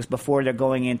pre-cook things before they're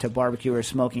going into barbecue or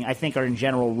smoking, I think, are in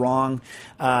general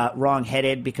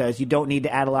wrong-headed, because you don't need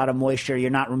to add a lot of moisture.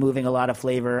 You're not removing a lot of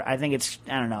flavor. I think it's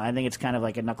kind of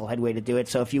like a knucklehead way to do it.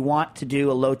 So if you want to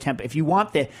do if you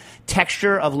want the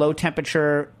texture of low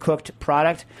temperature cooked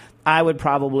product, I would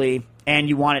probably, and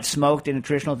you want it smoked in a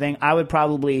traditional thing, I would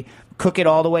probably cook it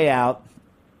all the way out,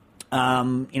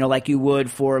 like you would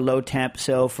for low temp.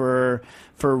 So for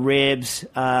ribs,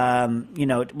 well,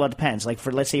 it depends. Like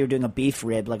let's say you're doing a beef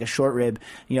rib, like a short rib,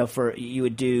 you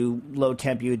would do low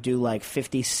temp, you would do like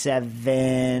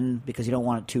 57, because you don't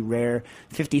want it too rare.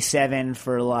 57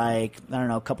 for like, I don't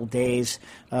know, a couple days,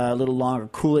 a little longer,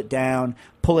 cool it down,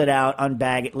 pull it out,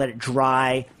 unbag it, let it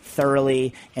dry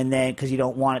thoroughly, and then, because you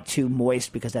don't want it too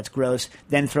moist because that's gross,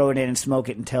 then throw it in and smoke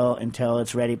it until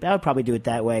it's ready. But I would probably do it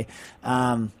that way.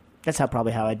 That's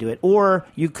probably how I do it. Or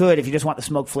you could, if you just want the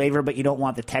smoke flavor but you don't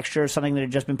want the texture of something that had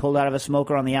just been pulled out of a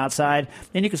smoker on the outside,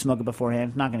 then you can smoke it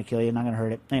beforehand. Not going to kill you, not going to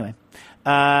hurt it. Anyway,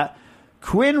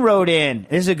 Quinn wrote in.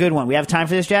 This is a good one. We have time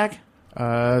for this, Jack?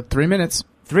 3 minutes.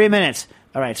 3 minutes.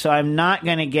 All right, so I'm not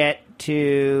going to get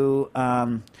to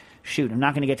I'm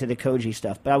not going to get to the Koji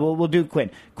stuff, but we'll do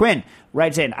Quinn. Quinn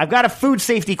writes in, I've got a food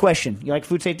safety question. You like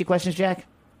food safety questions, Jack?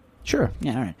 Sure.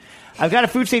 Yeah, all right. I've got a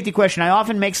food safety question. I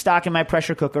often make stock in my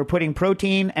pressure cooker, putting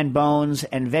protein and bones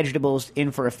and vegetables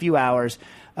in for a few hours.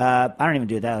 I don't even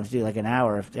do that. I'll do like an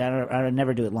hour. I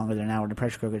never do it longer than an hour in the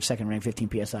pressure cooker. Second ring,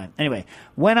 15 psi. Anyway,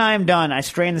 when I'm done, I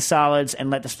strain the solids and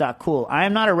let the stock cool. I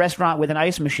am not a restaurant with an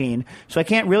ice machine, so I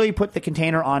can't really put the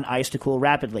container on ice to cool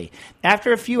rapidly.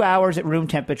 After a few hours at room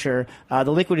temperature,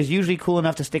 the liquid is usually cool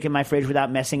enough to stick in my fridge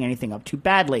without messing anything up too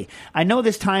badly. I know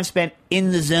this time spent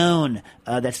in the zone,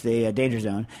 that's the danger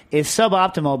zone, is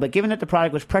suboptimal, but given that the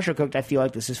product was pressure cooked, I feel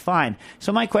like this is fine.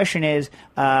 So my question is,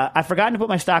 I've forgotten to put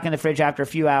my stock in the fridge after a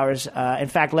few hours. In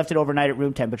fact, left it overnight at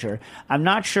room temperature. I'm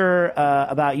not sure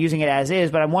about using it as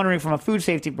is, but I'm wondering from a food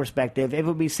safety perspective if it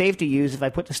would be safe to use if I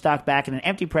put the stock back in an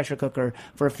empty pressure cooker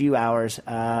for a few hours.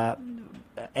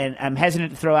 And I'm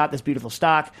hesitant to throw out this beautiful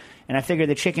stock, and I figured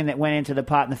the chicken that went into the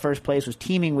pot in the first place was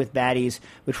teeming with baddies,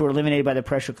 which were eliminated by the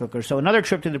pressure cooker. So another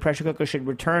trip to the pressure cooker should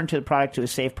return to the product to a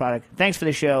safe product. Thanks for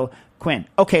the show, Quinn.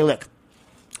 Okay, look,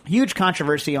 huge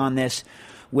controversy on this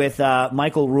with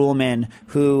Michael Ruhlman,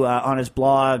 who on his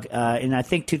blog in I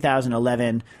think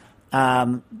 2011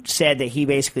 said that he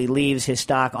basically leaves his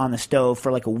stock on the stove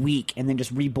for like a week and then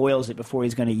just reboils it before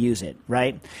he's going to use it,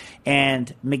 right?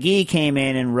 And McGee came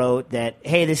in and wrote that,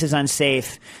 hey, this is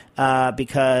unsafe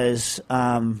because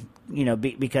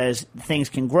because things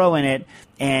can grow in it,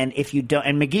 and if you don't,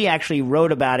 and McGee actually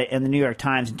wrote about it in the New York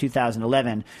Times in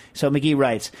 2011. So McGee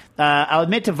writes, I'll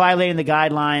admit to violating the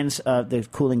guidelines, the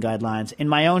cooling guidelines, in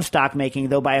my own stock making,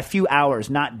 though by a few hours,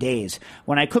 not days.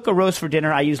 When I cook a roast for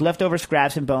dinner, I use leftover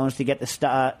scraps and bones to get the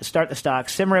start the stock,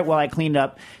 simmer it while I clean it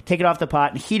up, take it off the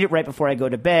pot, and heat it right before I go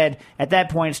to bed. At that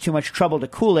point, it's too much trouble to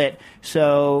cool it,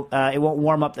 so it won't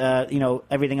warm up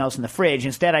everything else in the fridge.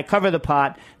 Instead, I cover the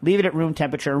pot, leave it at room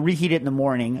temperature, and reheat it in the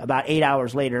morning, about 8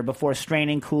 hours later, before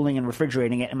straining, cooling, and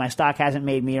refrigerating it, and my stock hasn't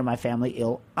made me or my family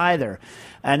ill either.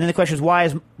 And then the question is, why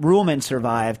has Ruhlman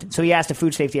survived? So he asked a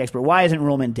food safety expert, why isn't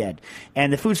Ruhlman dead?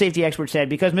 And the food safety expert said,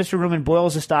 because Mr. Ruhlman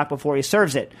boils the stock before he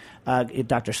serves it.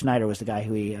 Dr. Snyder was the guy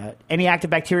who any active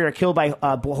bacteria are killed by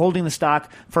holding the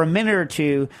stock for a minute or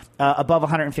two above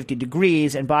 150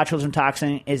 degrees, and botulism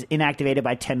toxin is inactivated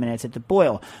by 10 minutes at the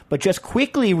boil. But just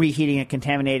quickly reheating a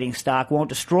contaminating stock won't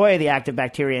destroy the active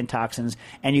bacteria and toxins,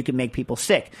 and you can make people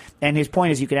sick. And his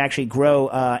point is you can actually grow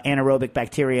anaerobic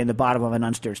bacteria in the bottom of an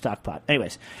unstirred stock pot.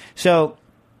 Anyways, so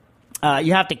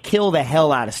you have to kill the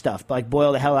hell out of stuff, like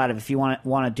boil the hell out of it if you want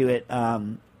to do it,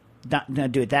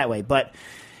 not do it that way. But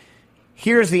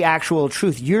here's the actual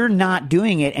truth. You're not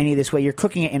doing it any of this way. You're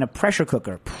cooking it in a pressure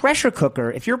cooker. Pressure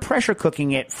cooker, if you're pressure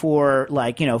cooking it for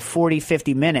 40,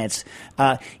 50 minutes,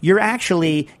 you're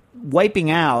actually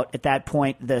wiping out at that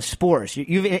point the spores.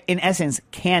 You've in essence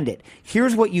canned it.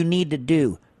 Here's what you need to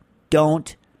do.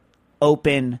 Don't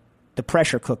open the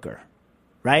pressure cooker,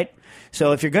 right?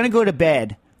 So if you're going to go to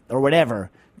bed or whatever,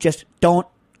 just don't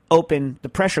open the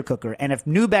pressure cooker. And if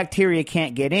new bacteria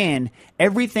can't get in,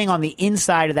 everything on the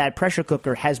inside of that pressure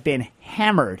cooker has been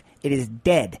hammered. It is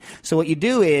dead. So what you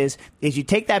do is you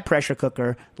take that pressure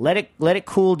cooker, let it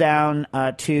cool down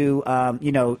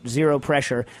to zero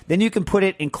pressure. Then you can put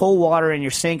it in cold water in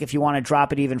your sink if you want to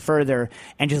drop it even further,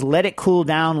 and just let it cool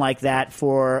down like that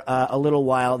for a little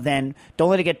while. Then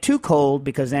don't let it get too cold,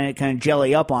 because then it kind of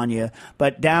jelly up on you.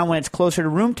 But down when it's closer to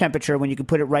room temperature, when you can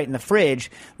put it right in the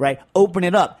fridge, right? Open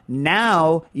it up.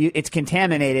 Now it's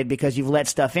contaminated because you've let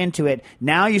stuff into it.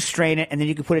 Now you strain it, and then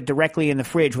you can put it directly in the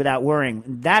fridge without worrying.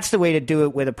 That's the way to do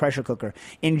it with a pressure cooker.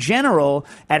 In general,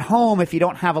 at home, if you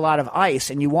don't have a lot of ice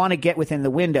and you want to get within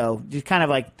the window, you kind of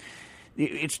like,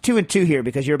 it's 2 and 2 here,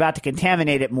 because you're about to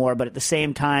contaminate it more, but at the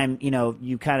same time,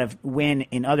 you kind of win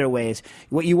in other ways.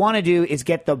 What you want to do is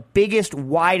get the biggest,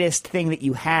 widest thing that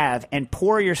you have and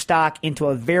pour your stock into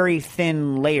a very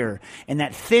thin layer. And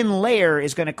that thin layer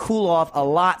is going to cool off a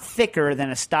lot thicker than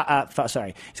it's going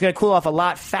to cool off a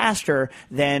lot faster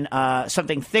than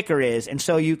something thicker is. And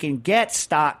so you can get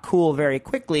stock cool very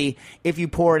quickly if you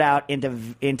pour it out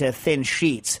into thin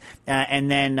sheets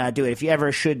and then do it if you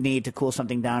ever should need to cool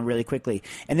something down really quickly.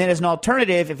 And then as an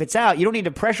alternative, if it's out, you don't need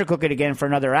to pressure cook it again for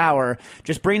another hour.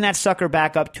 Just bring that sucker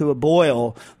back up to a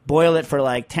boil it for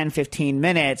like 10, 15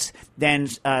 minutes, then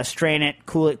strain it,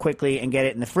 cool it quickly, and get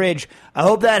it in the fridge. I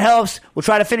hope that helps. We'll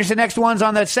try to finish the next ones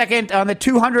on the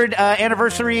 200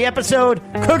 anniversary episode,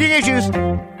 Cooking Issues.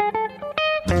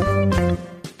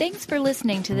 Thanks for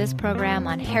listening to this program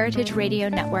on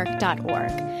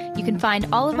heritageradionetwork.org. You can find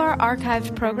all of our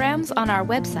archived programs on our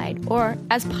website or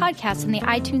as podcasts in the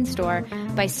iTunes Store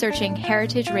by searching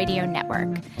Heritage Radio Network.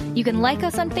 You can like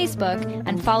us on Facebook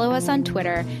and follow us on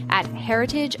Twitter at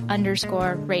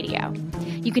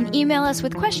heritage_radio. You can email us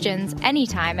with questions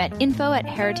anytime at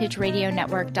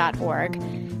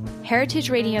info@heritageradionetwork.org. Heritage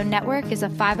Radio Network is a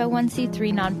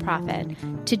 501c3 nonprofit.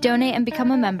 To donate and become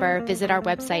a member, visit our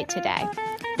website today.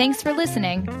 Thanks for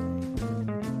listening.